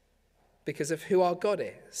times because of who our God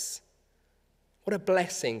is. What a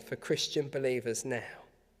blessing for Christian believers now.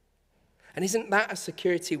 And isn't that a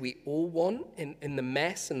security we all want in the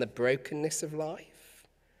mess and the brokenness of life?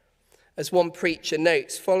 As one preacher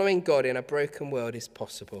notes, following God in a broken world is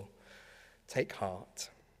possible. Take heart.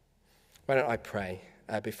 Why don't I pray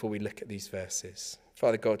before we look at these verses?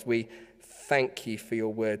 Father God, we thank you for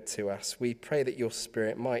your word to us. We pray that your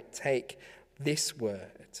Spirit might take this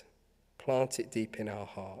word, plant it deep in our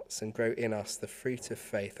hearts, and grow in us the fruit of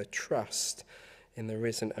faith, a trust in the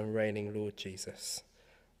risen and reigning Lord Jesus.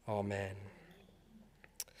 Amen.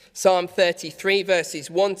 Psalm 33,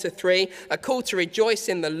 verses 1 to 3, a call to rejoice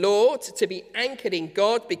in the Lord, to be anchored in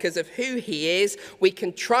God because of who he is. We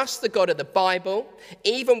can trust the God of the Bible,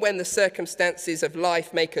 even when the circumstances of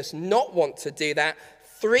life make us not want to do that.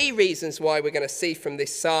 3 reasons why we're going to see from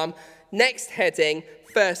this psalm. Next heading,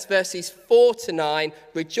 first, verses 4 to 9,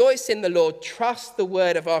 rejoice in the Lord, trust the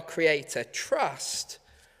word of our Creator. Trust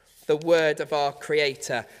the word of our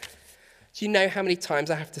Creator. Do you know how many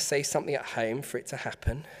times I have to say something at home for it to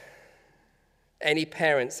happen? Any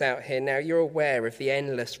parents out here now, you're aware of the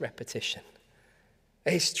endless repetition.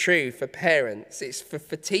 It's true for parents, it's for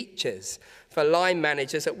teachers, for line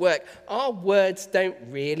managers at work. Our words don't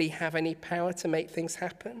really have any power to make things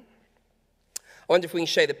happen. I wonder if we can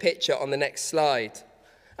show the picture on the next slide.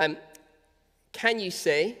 Can you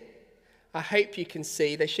see? I hope you can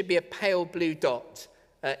see. There should be a pale blue dot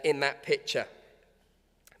in that picture.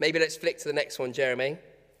 Maybe let's flick to the next one, Jeremy.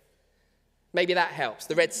 Maybe that helps.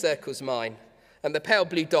 The red circle's mine. And the pale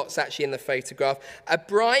blue dot's actually in the photograph. A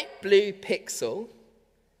bright blue pixel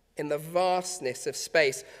in the vastness of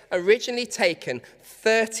space, originally taken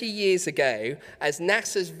 30 years ago as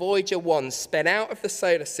NASA's Voyager 1 sped out of the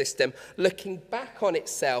solar system, looking back on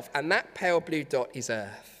itself, and that pale blue dot is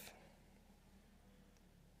Earth.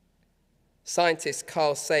 Scientist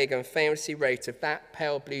Carl Sagan famously wrote of that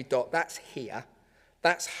pale blue dot, that's here.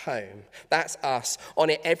 That's home. That's us. On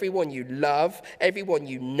it, everyone you love, everyone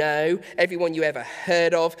you know, everyone you ever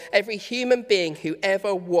heard of, every human being who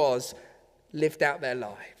ever was, lived out their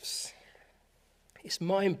lives. It's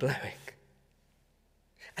mind-blowing.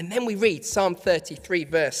 And then we read Psalm 33,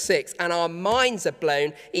 verse 6, and our minds are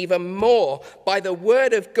blown even more by the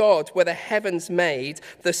word of God were the heavens made,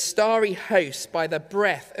 the starry hosts by the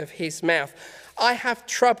breath of his mouth. I have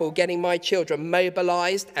trouble getting my children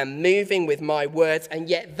mobilized and moving with my words, and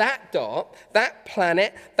yet that dot, that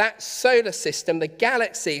planet, that solar system, the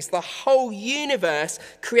galaxies, the whole universe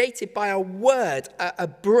created by a word, a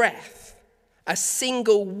breath, a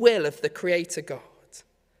single will of the Creator God.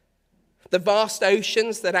 The vast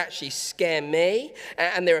oceans that actually scare me,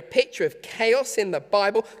 and they're a picture of chaos in the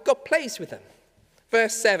Bible, God plays with them.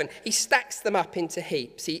 Verse 7, he stacks them up into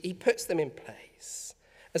heaps. He puts them in place,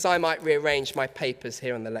 as I might rearrange my papers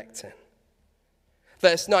here on the lectern.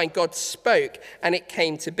 Verse 9, God spoke and it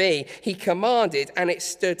came to be. He commanded and it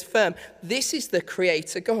stood firm. This is the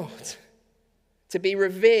Creator God. To be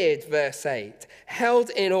revered, verse 8, held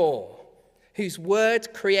in awe, whose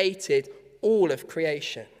word created all of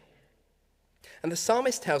creation. And the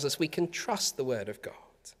psalmist tells us we can trust the word of God.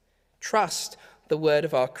 Trust the word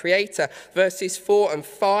of our Creator. Verses 4 and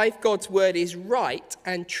 5, God's word is right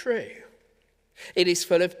and true. It is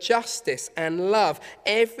full of justice and love.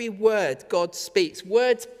 Every word God speaks,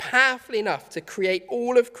 words powerful enough to create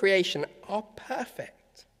all of creation, are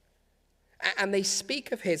perfect. And they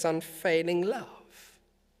speak of his unfailing love.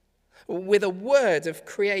 With a word of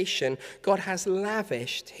creation, God has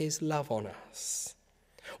lavished his love on us.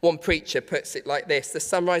 One preacher puts it like this: the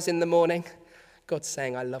sunrise in the morning, God's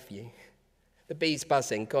saying, I love you. The bees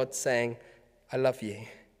buzzing, God saying, I love you.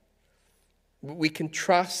 We can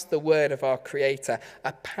trust the word of our Creator,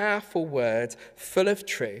 a powerful word full of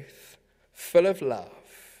truth, full of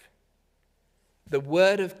love. The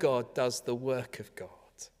word of God does the work of God.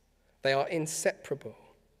 They are inseparable.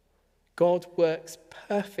 God works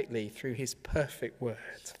perfectly through his perfect word.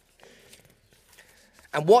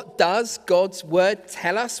 And what does God's word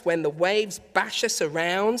tell us when the waves bash us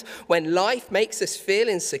around, when life makes us feel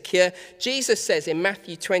insecure? Jesus says in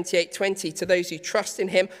Matthew 28:20 to those who trust in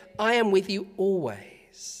him, I am with you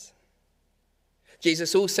always.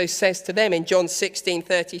 Jesus also says to them in John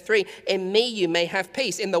 16:33, in me you may have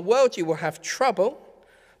peace. In the world you will have trouble,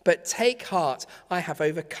 but take heart, I have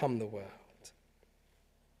overcome the world.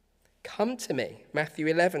 Come to me, Matthew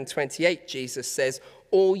 11:28, Jesus says,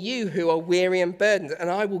 all you who are weary and burdened, and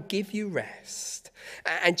I will give you rest.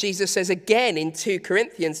 And Jesus says again in 2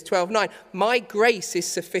 Corinthians 12:9, my grace is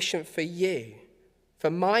sufficient for you, for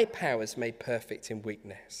my power is made perfect in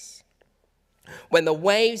weakness. When the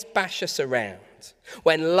waves bash us around,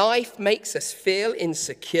 when life makes us feel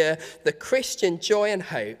insecure, the Christian joy and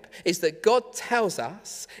hope is that God tells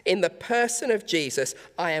us in the person of Jesus,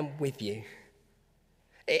 I am with you.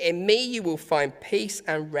 In me you will find peace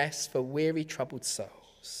and rest for weary, troubled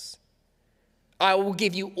souls. I will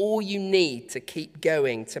give you all you need to keep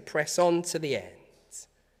going, to press on to the end.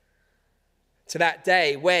 To that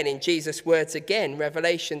day when, in Jesus' words again,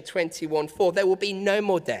 Revelation 21:4, there will be no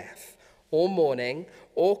more death, or mourning,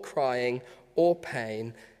 or crying, or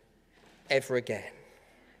pain ever again.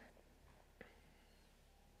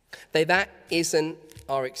 Though that isn't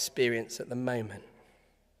our experience at the moment.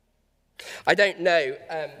 I don't know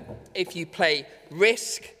if you play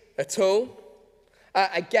Risk at all.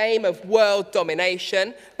 A game of world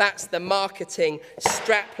domination. That's the marketing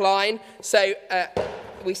strapline. So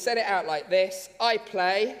we set it out like this. I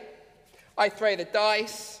play. I throw the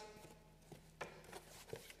dice.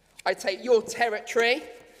 I take your territory.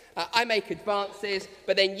 I make advances,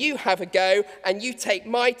 but then you have a go and you take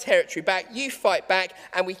my territory back. You fight back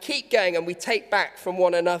and we keep going and we take back from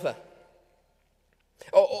one another.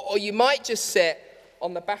 Or you might just sit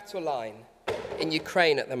on the battle line in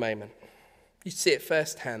Ukraine at the moment. You see it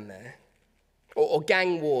firsthand there. Or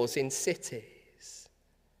gang wars in cities.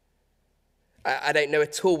 I don't know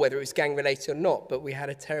at all whether it was gang-related or not, but we had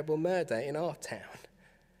a terrible murder in our town,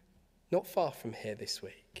 not far from here this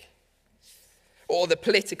week. Or the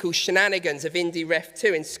political shenanigans of Indie Ref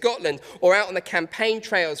 2 in Scotland, or out on the campaign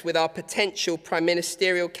trails with our potential prime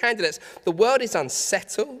ministerial candidates. The world is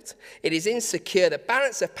unsettled. It is insecure. The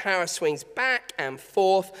balance of power swings back and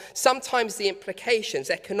forth. Sometimes the implications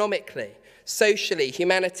economically, socially,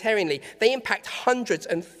 humanitarianly, they impact hundreds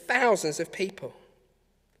and thousands of people.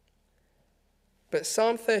 But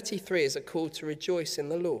Psalm 33 is a call to rejoice in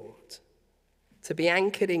the Lord, to be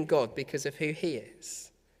anchored in God because of who he is.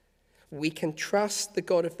 We can trust the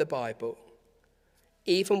God of the Bible,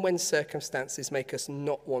 even when circumstances make us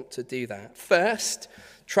not want to do that. First,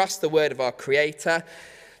 trust the word of our Creator.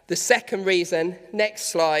 The second reason,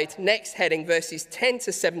 next slide, next heading, verses 10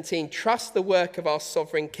 to 17, trust the work of our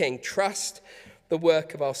sovereign King. Trust the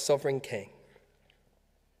work of our sovereign King.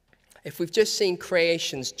 If we've just seen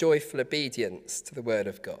creation's joyful obedience to the word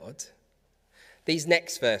of God, these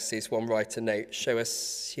next verses, one writer notes, show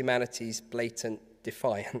us humanity's blatant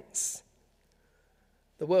defiance.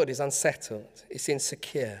 The world is unsettled, it's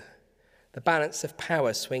insecure. The balance of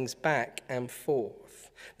power swings back and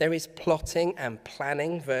forth. There is plotting and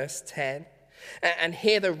planning, verse 10. And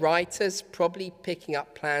here the writer's probably picking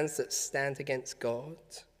up plans that stand against God.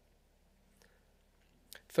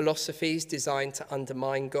 Philosophies designed to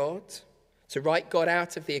undermine God, to write God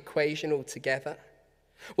out of the equation altogether.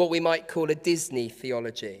 What we might call a Disney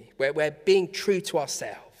theology, where being true to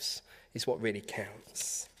ourselves is what really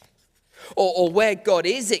counts. Or where God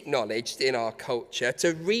is acknowledged in our culture,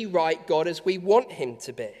 to rewrite God as we want him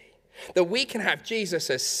to be. That we can have Jesus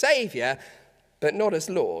as Saviour, but not as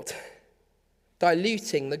Lord,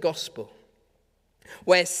 diluting the gospel.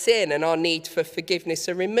 Where sin and our need for forgiveness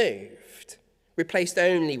are removed, replaced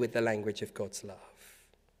only with the language of God's love.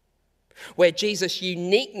 Where Jesus'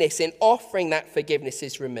 uniqueness in offering that forgiveness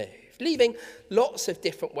is removed, leaving lots of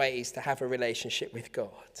different ways to have a relationship with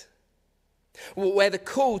God. Where the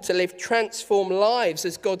call to live transformed lives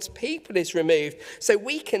as God's people is removed, so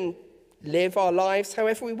we can live our lives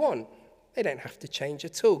however we want. They don't have to change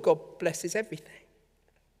at all. God blesses everything.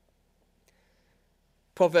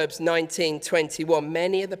 Proverbs 19:21,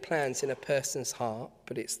 many are the plans in a person's heart,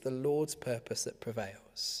 but it's the Lord's purpose that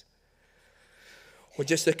prevails. Or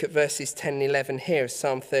just look at verses 10 and 11 here of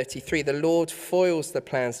Psalm 33. The Lord foils the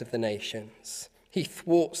plans of the nations. He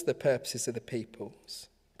thwarts the purposes of the peoples.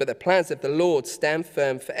 But the plans of the Lord stand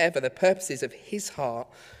firm forever, the purposes of his heart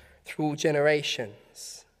through all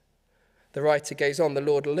generations. The writer goes on, the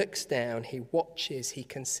Lord looks down, he watches, he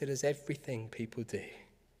considers everything people do.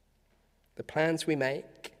 The plans we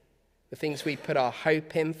make, the things we put our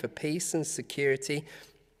hope in for peace and security,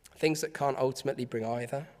 things that can't ultimately bring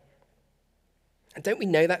either. And don't we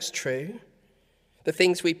know that's true? The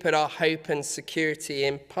things we put our hope and security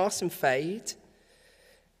in pass and fade.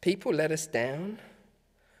 People let us down.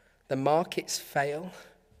 The markets fail.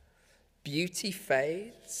 Beauty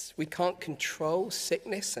fades. We can't control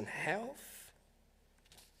sickness and health.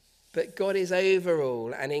 But God is over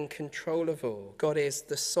all and in control of all. God is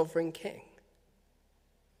the sovereign king.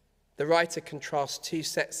 The writer contrasts two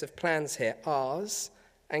sets of plans here, ours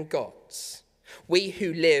and God's. We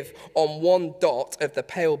who live on one dot of the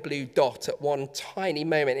pale blue dot at one tiny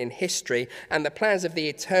moment in history, and the plans of the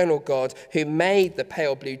eternal God who made the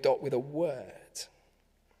pale blue dot with a word.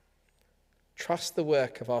 Trust the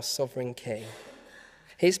work of our sovereign king.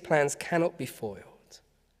 His plans cannot be foiled.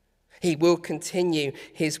 He will continue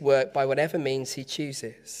his work by whatever means he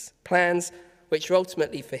chooses. Plans which are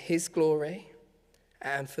ultimately for his glory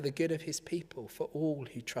and for the good of his people, for all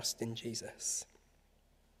who trust in Jesus.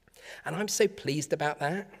 And I'm so pleased about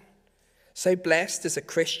that. So blessed as a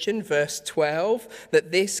Christian, verse 12,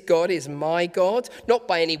 that this God is my God, not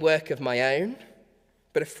by any work of my own,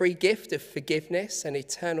 but a free gift of forgiveness and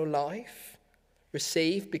eternal life,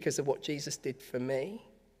 received because of what Jesus did for me.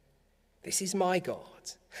 This is my God.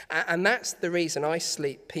 And that's the reason I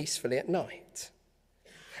sleep peacefully at night.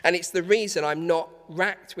 And it's the reason I'm not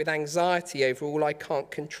racked with anxiety over all I can't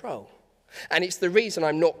control. And it's the reason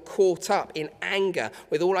I'm not caught up in anger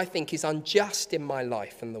with all I think is unjust in my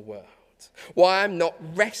life and the world. Why I'm not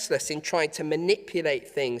restless in trying to manipulate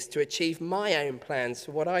things to achieve my own plans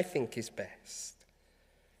for what I think is best.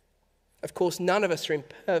 Of course, none of us are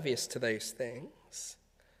impervious to those things.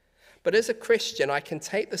 But as a Christian, I can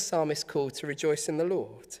take the psalmist's call to rejoice in the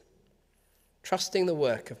Lord, trusting the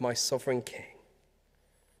work of my sovereign King,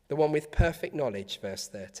 the one with perfect knowledge, verse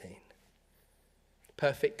 13.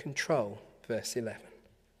 Perfect control, verse 11.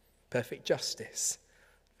 Perfect justice,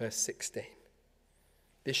 verse 16.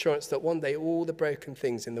 The assurance that one day all the broken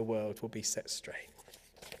things in the world will be set straight.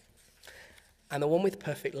 And the one with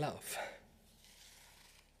perfect love.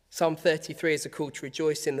 Psalm 33 is a call to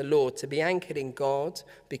rejoice in the Lord, to be anchored in God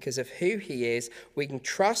because of who he is. We can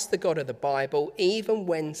trust the God of the Bible even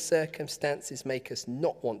when circumstances make us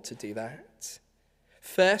not want to do that.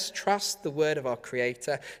 First, trust the word of our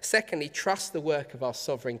Creator. Secondly, trust the work of our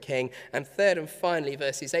sovereign King. And third and finally,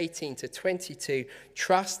 verses 18 to 22,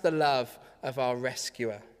 trust the love of our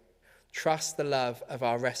rescuer. Trust the love of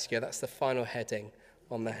our rescuer. That's the final heading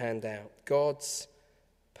on the handout. God's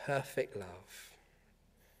perfect love.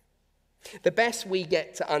 The best we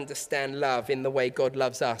get to understand love in the way God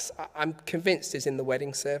loves us, I'm convinced, is in the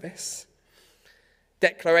wedding service.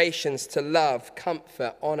 Declarations to love,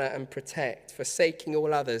 comfort, honour and protect, forsaking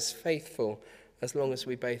all others, faithful as long as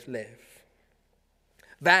we both live.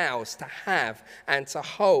 Vows to have and to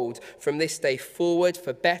hold from this day forward,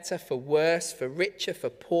 for better, for worse, for richer, for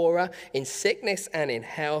poorer, in sickness and in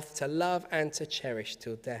health, to love and to cherish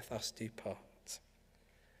till death us do part.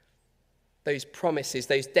 Those promises,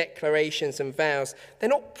 those declarations and vows, they're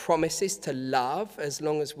not promises to love as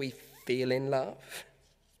long as we feel in love.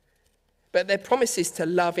 But they're promises to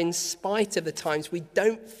love in spite of the times we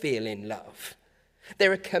don't feel in love.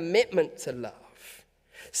 They're a commitment to love,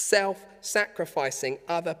 self-sacrificing,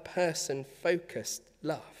 other-person-focused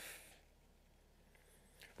love,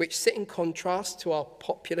 which sit in contrast to our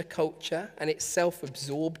popular culture and its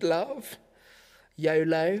self-absorbed love,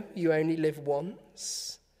 YOLO, you only live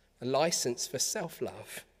once. A license for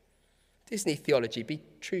self-love. Disney theology, be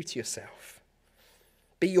true to yourself.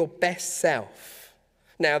 Be your best self.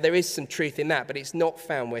 Now, there is some truth in that, but it's not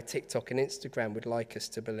found where TikTok and Instagram would like us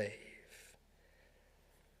to believe.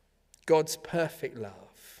 God's perfect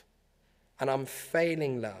love, an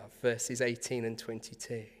unfailing love, verses 18 and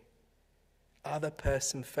 22. Other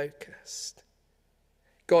person focused.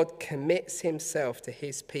 God commits himself to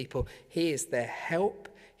his people. He is their help.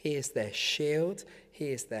 He is their shield. He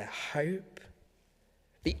is their hope.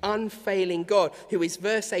 The unfailing God, who is,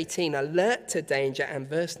 verse 18, alert to danger, and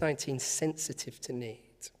verse 19, sensitive to need.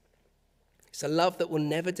 It's a love that will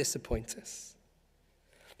never disappoint us.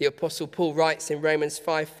 The Apostle Paul writes in Romans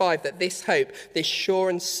 5:5 that this hope, this sure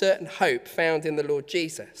and certain hope found in the Lord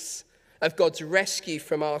Jesus, of God's rescue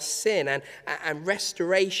from our sin and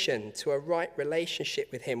restoration to a right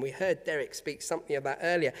relationship with him. We heard Derek speak something of that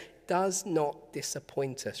earlier. Does not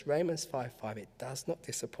disappoint us. Romans 5:5, it does not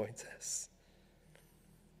disappoint us.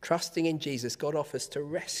 Trusting in Jesus, God offers to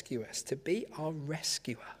rescue us, to be our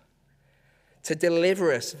rescuer, to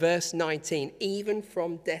deliver us, verse 19, even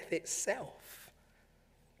from death itself,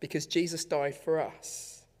 because Jesus died for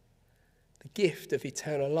us. The gift of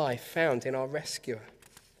eternal life found in our rescuer.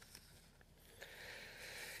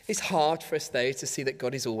 It's hard for us, though, to see that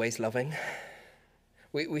God is always loving.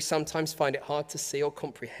 We sometimes find it hard to see or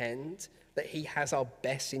comprehend that he has our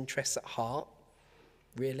best interests at heart.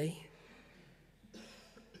 Really?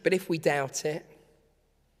 But if we doubt it,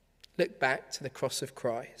 look back to the cross of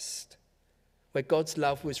Christ, where God's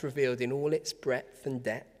love was revealed in all its breadth and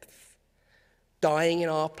depth, dying in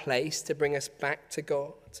our place to bring us back to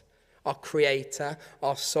God, our Creator,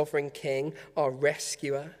 our Sovereign King, our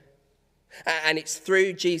Rescuer. And it's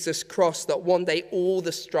through Jesus' cross that one day all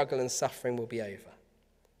the struggle and suffering will be over.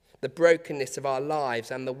 The brokenness of our lives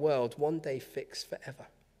and the world one day fixed forever.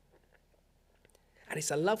 And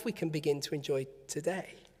it's a love we can begin to enjoy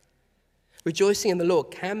today. Rejoicing in the Lord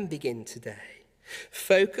can begin today.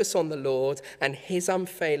 Focus on the Lord and his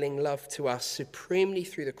unfailing love to us supremely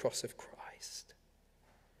through the cross of Christ.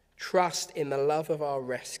 Trust in the love of our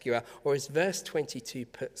rescuer, or as verse 22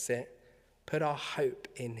 puts it, put our hope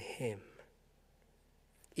in him.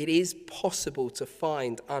 It is possible to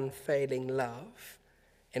find unfailing love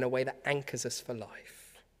in a way that anchors us for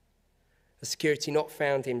life. A security not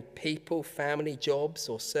found in people, family, jobs,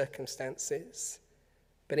 or circumstances,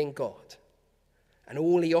 but in God. And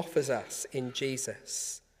all he offers us in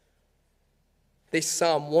Jesus. This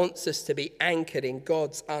psalm wants us to be anchored in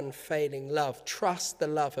God's unfailing love. Trust the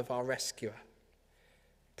love of our rescuer.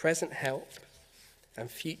 Present help and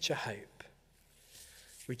future hope.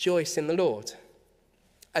 Rejoice in the Lord.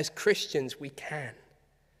 As Christians, we can.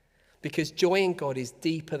 Because joy in God is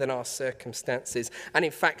deeper than our circumstances. And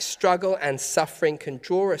in fact, struggle and suffering can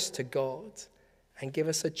draw us to God and give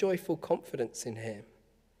us a joyful confidence in him.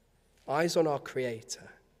 Eyes on our Creator,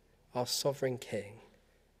 our Sovereign King,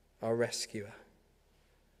 our Rescuer.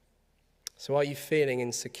 So are you feeling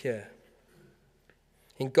insecure?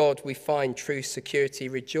 In God we find true security.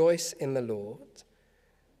 Rejoice in the Lord.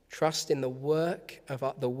 Trust in the word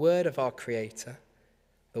of our Creator,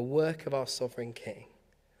 the work of our Sovereign King,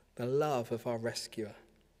 the love of our Rescuer.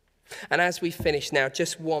 And as we finish now,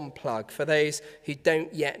 just one plug. For those who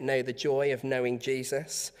don't yet know the joy of knowing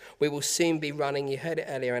Jesus, we will soon be running, you heard it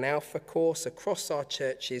earlier, an Alpha course across our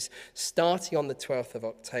churches, starting on the 12th of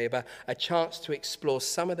October, a chance to explore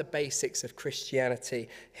some of the basics of Christianity.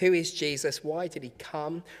 Who is Jesus? Why did he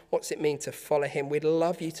come? What's it mean to follow him? We'd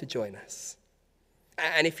love you to join us.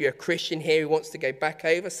 And if you're a Christian here who wants to go back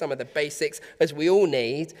over some of the basics, as we all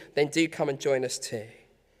need, then do come and join us too.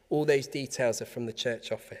 All those details are from the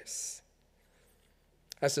church office.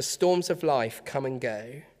 As the storms of life come and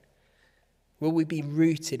go, will we be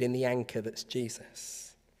rooted in the anchor that's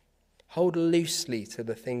Jesus? Hold loosely to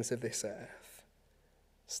the things of this earth.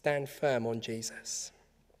 Stand firm on Jesus.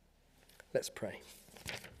 Let's pray.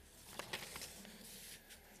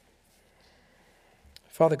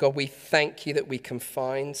 Father God, we thank you that we can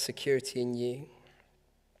find security in you,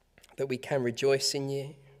 that we can rejoice in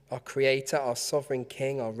you, our Creator, our Sovereign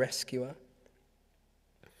King, our Rescuer.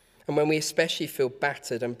 And when we especially feel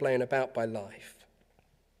battered and blown about by life,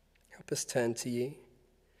 help us turn to you,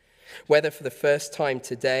 whether for the first time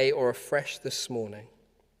today or afresh this morning.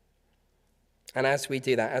 And as we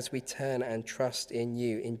do that, as we turn and trust in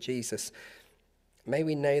you, in Jesus, may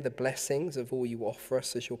we know the blessings of all you offer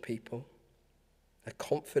us as your people, a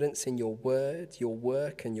confidence in your word, your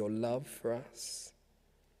work, and your love for us.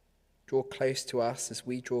 Draw close to us as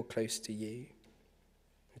we draw close to you.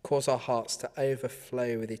 And cause our hearts to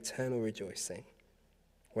overflow with eternal rejoicing.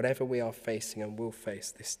 whatever we are facing and will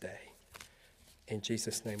face this day. In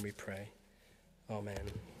Jesus' name we pray. Amen.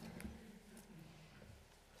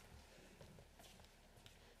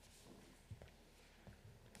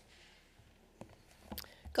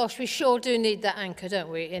 Gosh, we sure do need that anchor, don't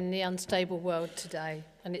we, in the unstable world today.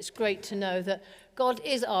 And it's great to know that God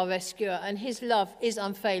is our rescuer and his love is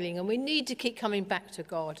unfailing, and we need to keep coming back to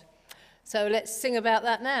God. So let's sing about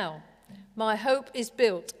that now. My hope is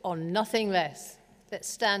built on nothing less. Let's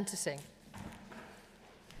stand to sing.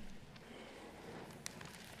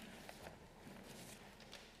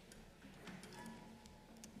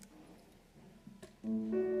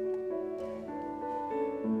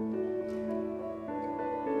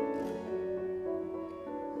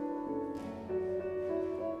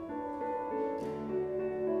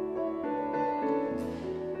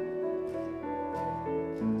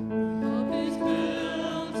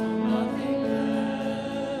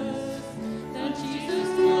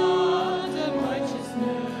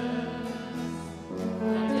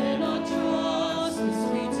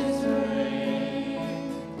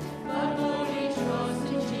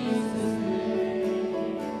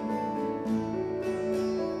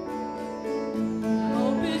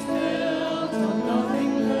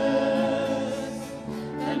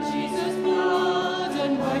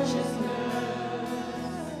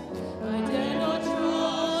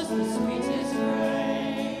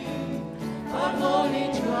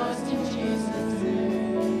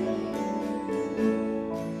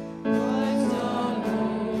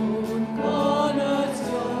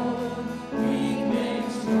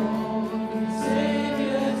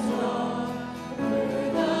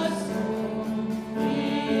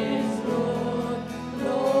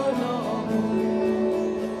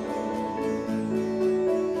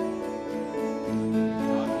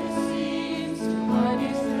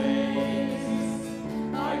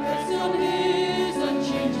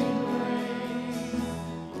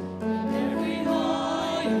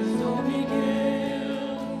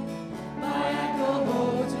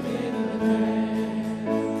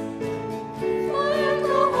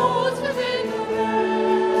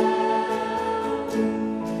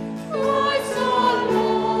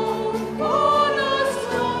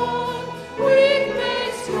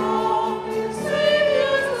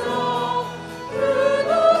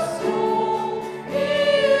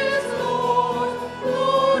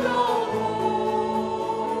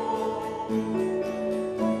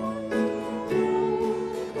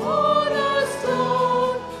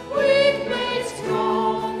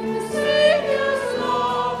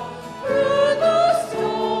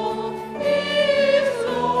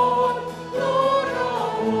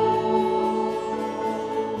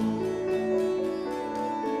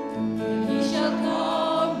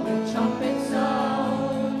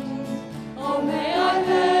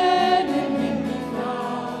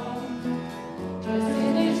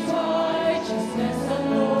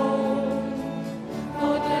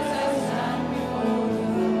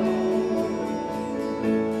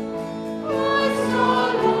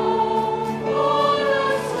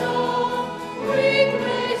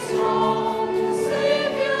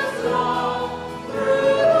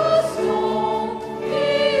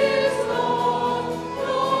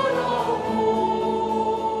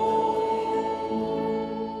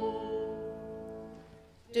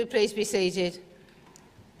 Do please be seated.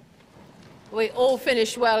 We all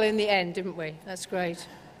finished well in the end, didn't we? That's great.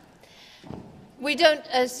 We don't,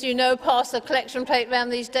 as you know, pass a collection plate around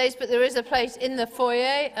these days, but there is a plate in the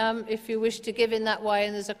foyer if you wish to give in that way,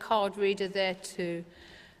 and there's a card reader there too.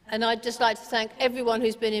 And I'd just like to thank everyone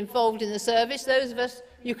who's been involved in the service. Those of us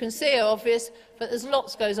you can see are obvious, but there's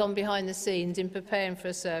lots goes on behind the scenes in preparing for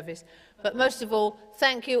a service. But most of all,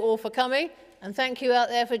 thank you all for coming, and thank you out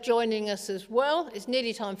there for joining us as well. It's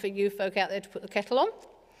nearly time for you folk out there to put the kettle on,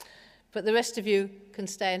 but the rest of you can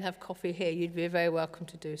stay and have coffee here. You'd be very welcome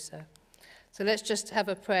to do so. So let's just have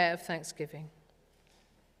a prayer of thanksgiving.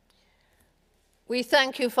 We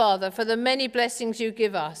thank you, Father, for the many blessings you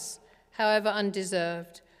give us, however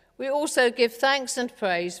undeserved. We also give thanks and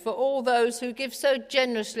praise for all those who give so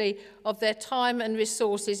generously of their time and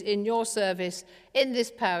resources in your service in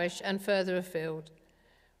this parish and further afield.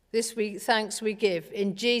 This thanks we give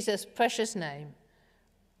in Jesus' precious name.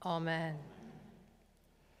 Amen.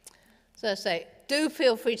 So I say, do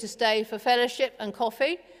feel free to stay for fellowship and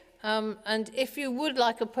coffee. And if you would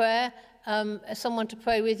like a prayer, someone to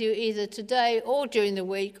pray with you either today or during the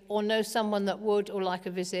week, or know someone that would or like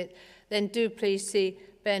a visit, then do please see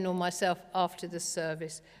Ben or myself after the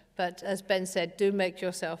service. But as Ben said, do make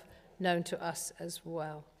yourself known to us as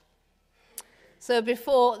well. So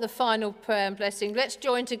before the final prayer and blessing, let's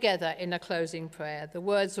join together in a closing prayer. The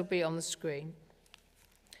words will be on the screen.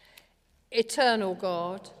 Eternal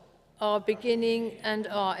God, our beginning and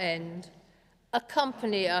our end,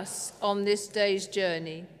 accompany us on this day's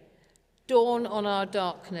journey. Dawn on our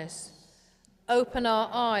darkness. Open our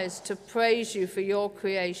eyes to praise you for your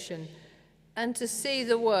creation and to see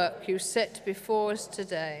the work you set before us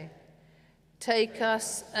today. Take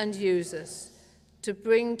us and use us to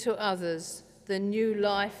bring to others the new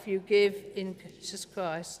life you give in Jesus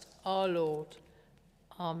Christ, our Lord.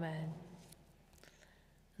 Amen.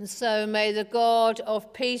 And so may the God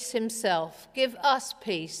of peace himself give us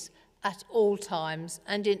peace at all times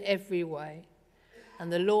and in every way.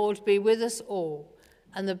 And the Lord be with us all,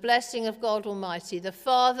 and the blessing of God Almighty, the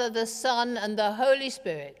Father, the Son, and the Holy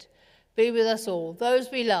Spirit be with us all, those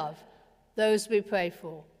we love, those we pray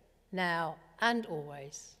for, now and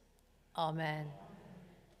always. Amen.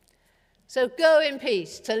 So go in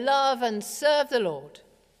peace to love and serve the Lord.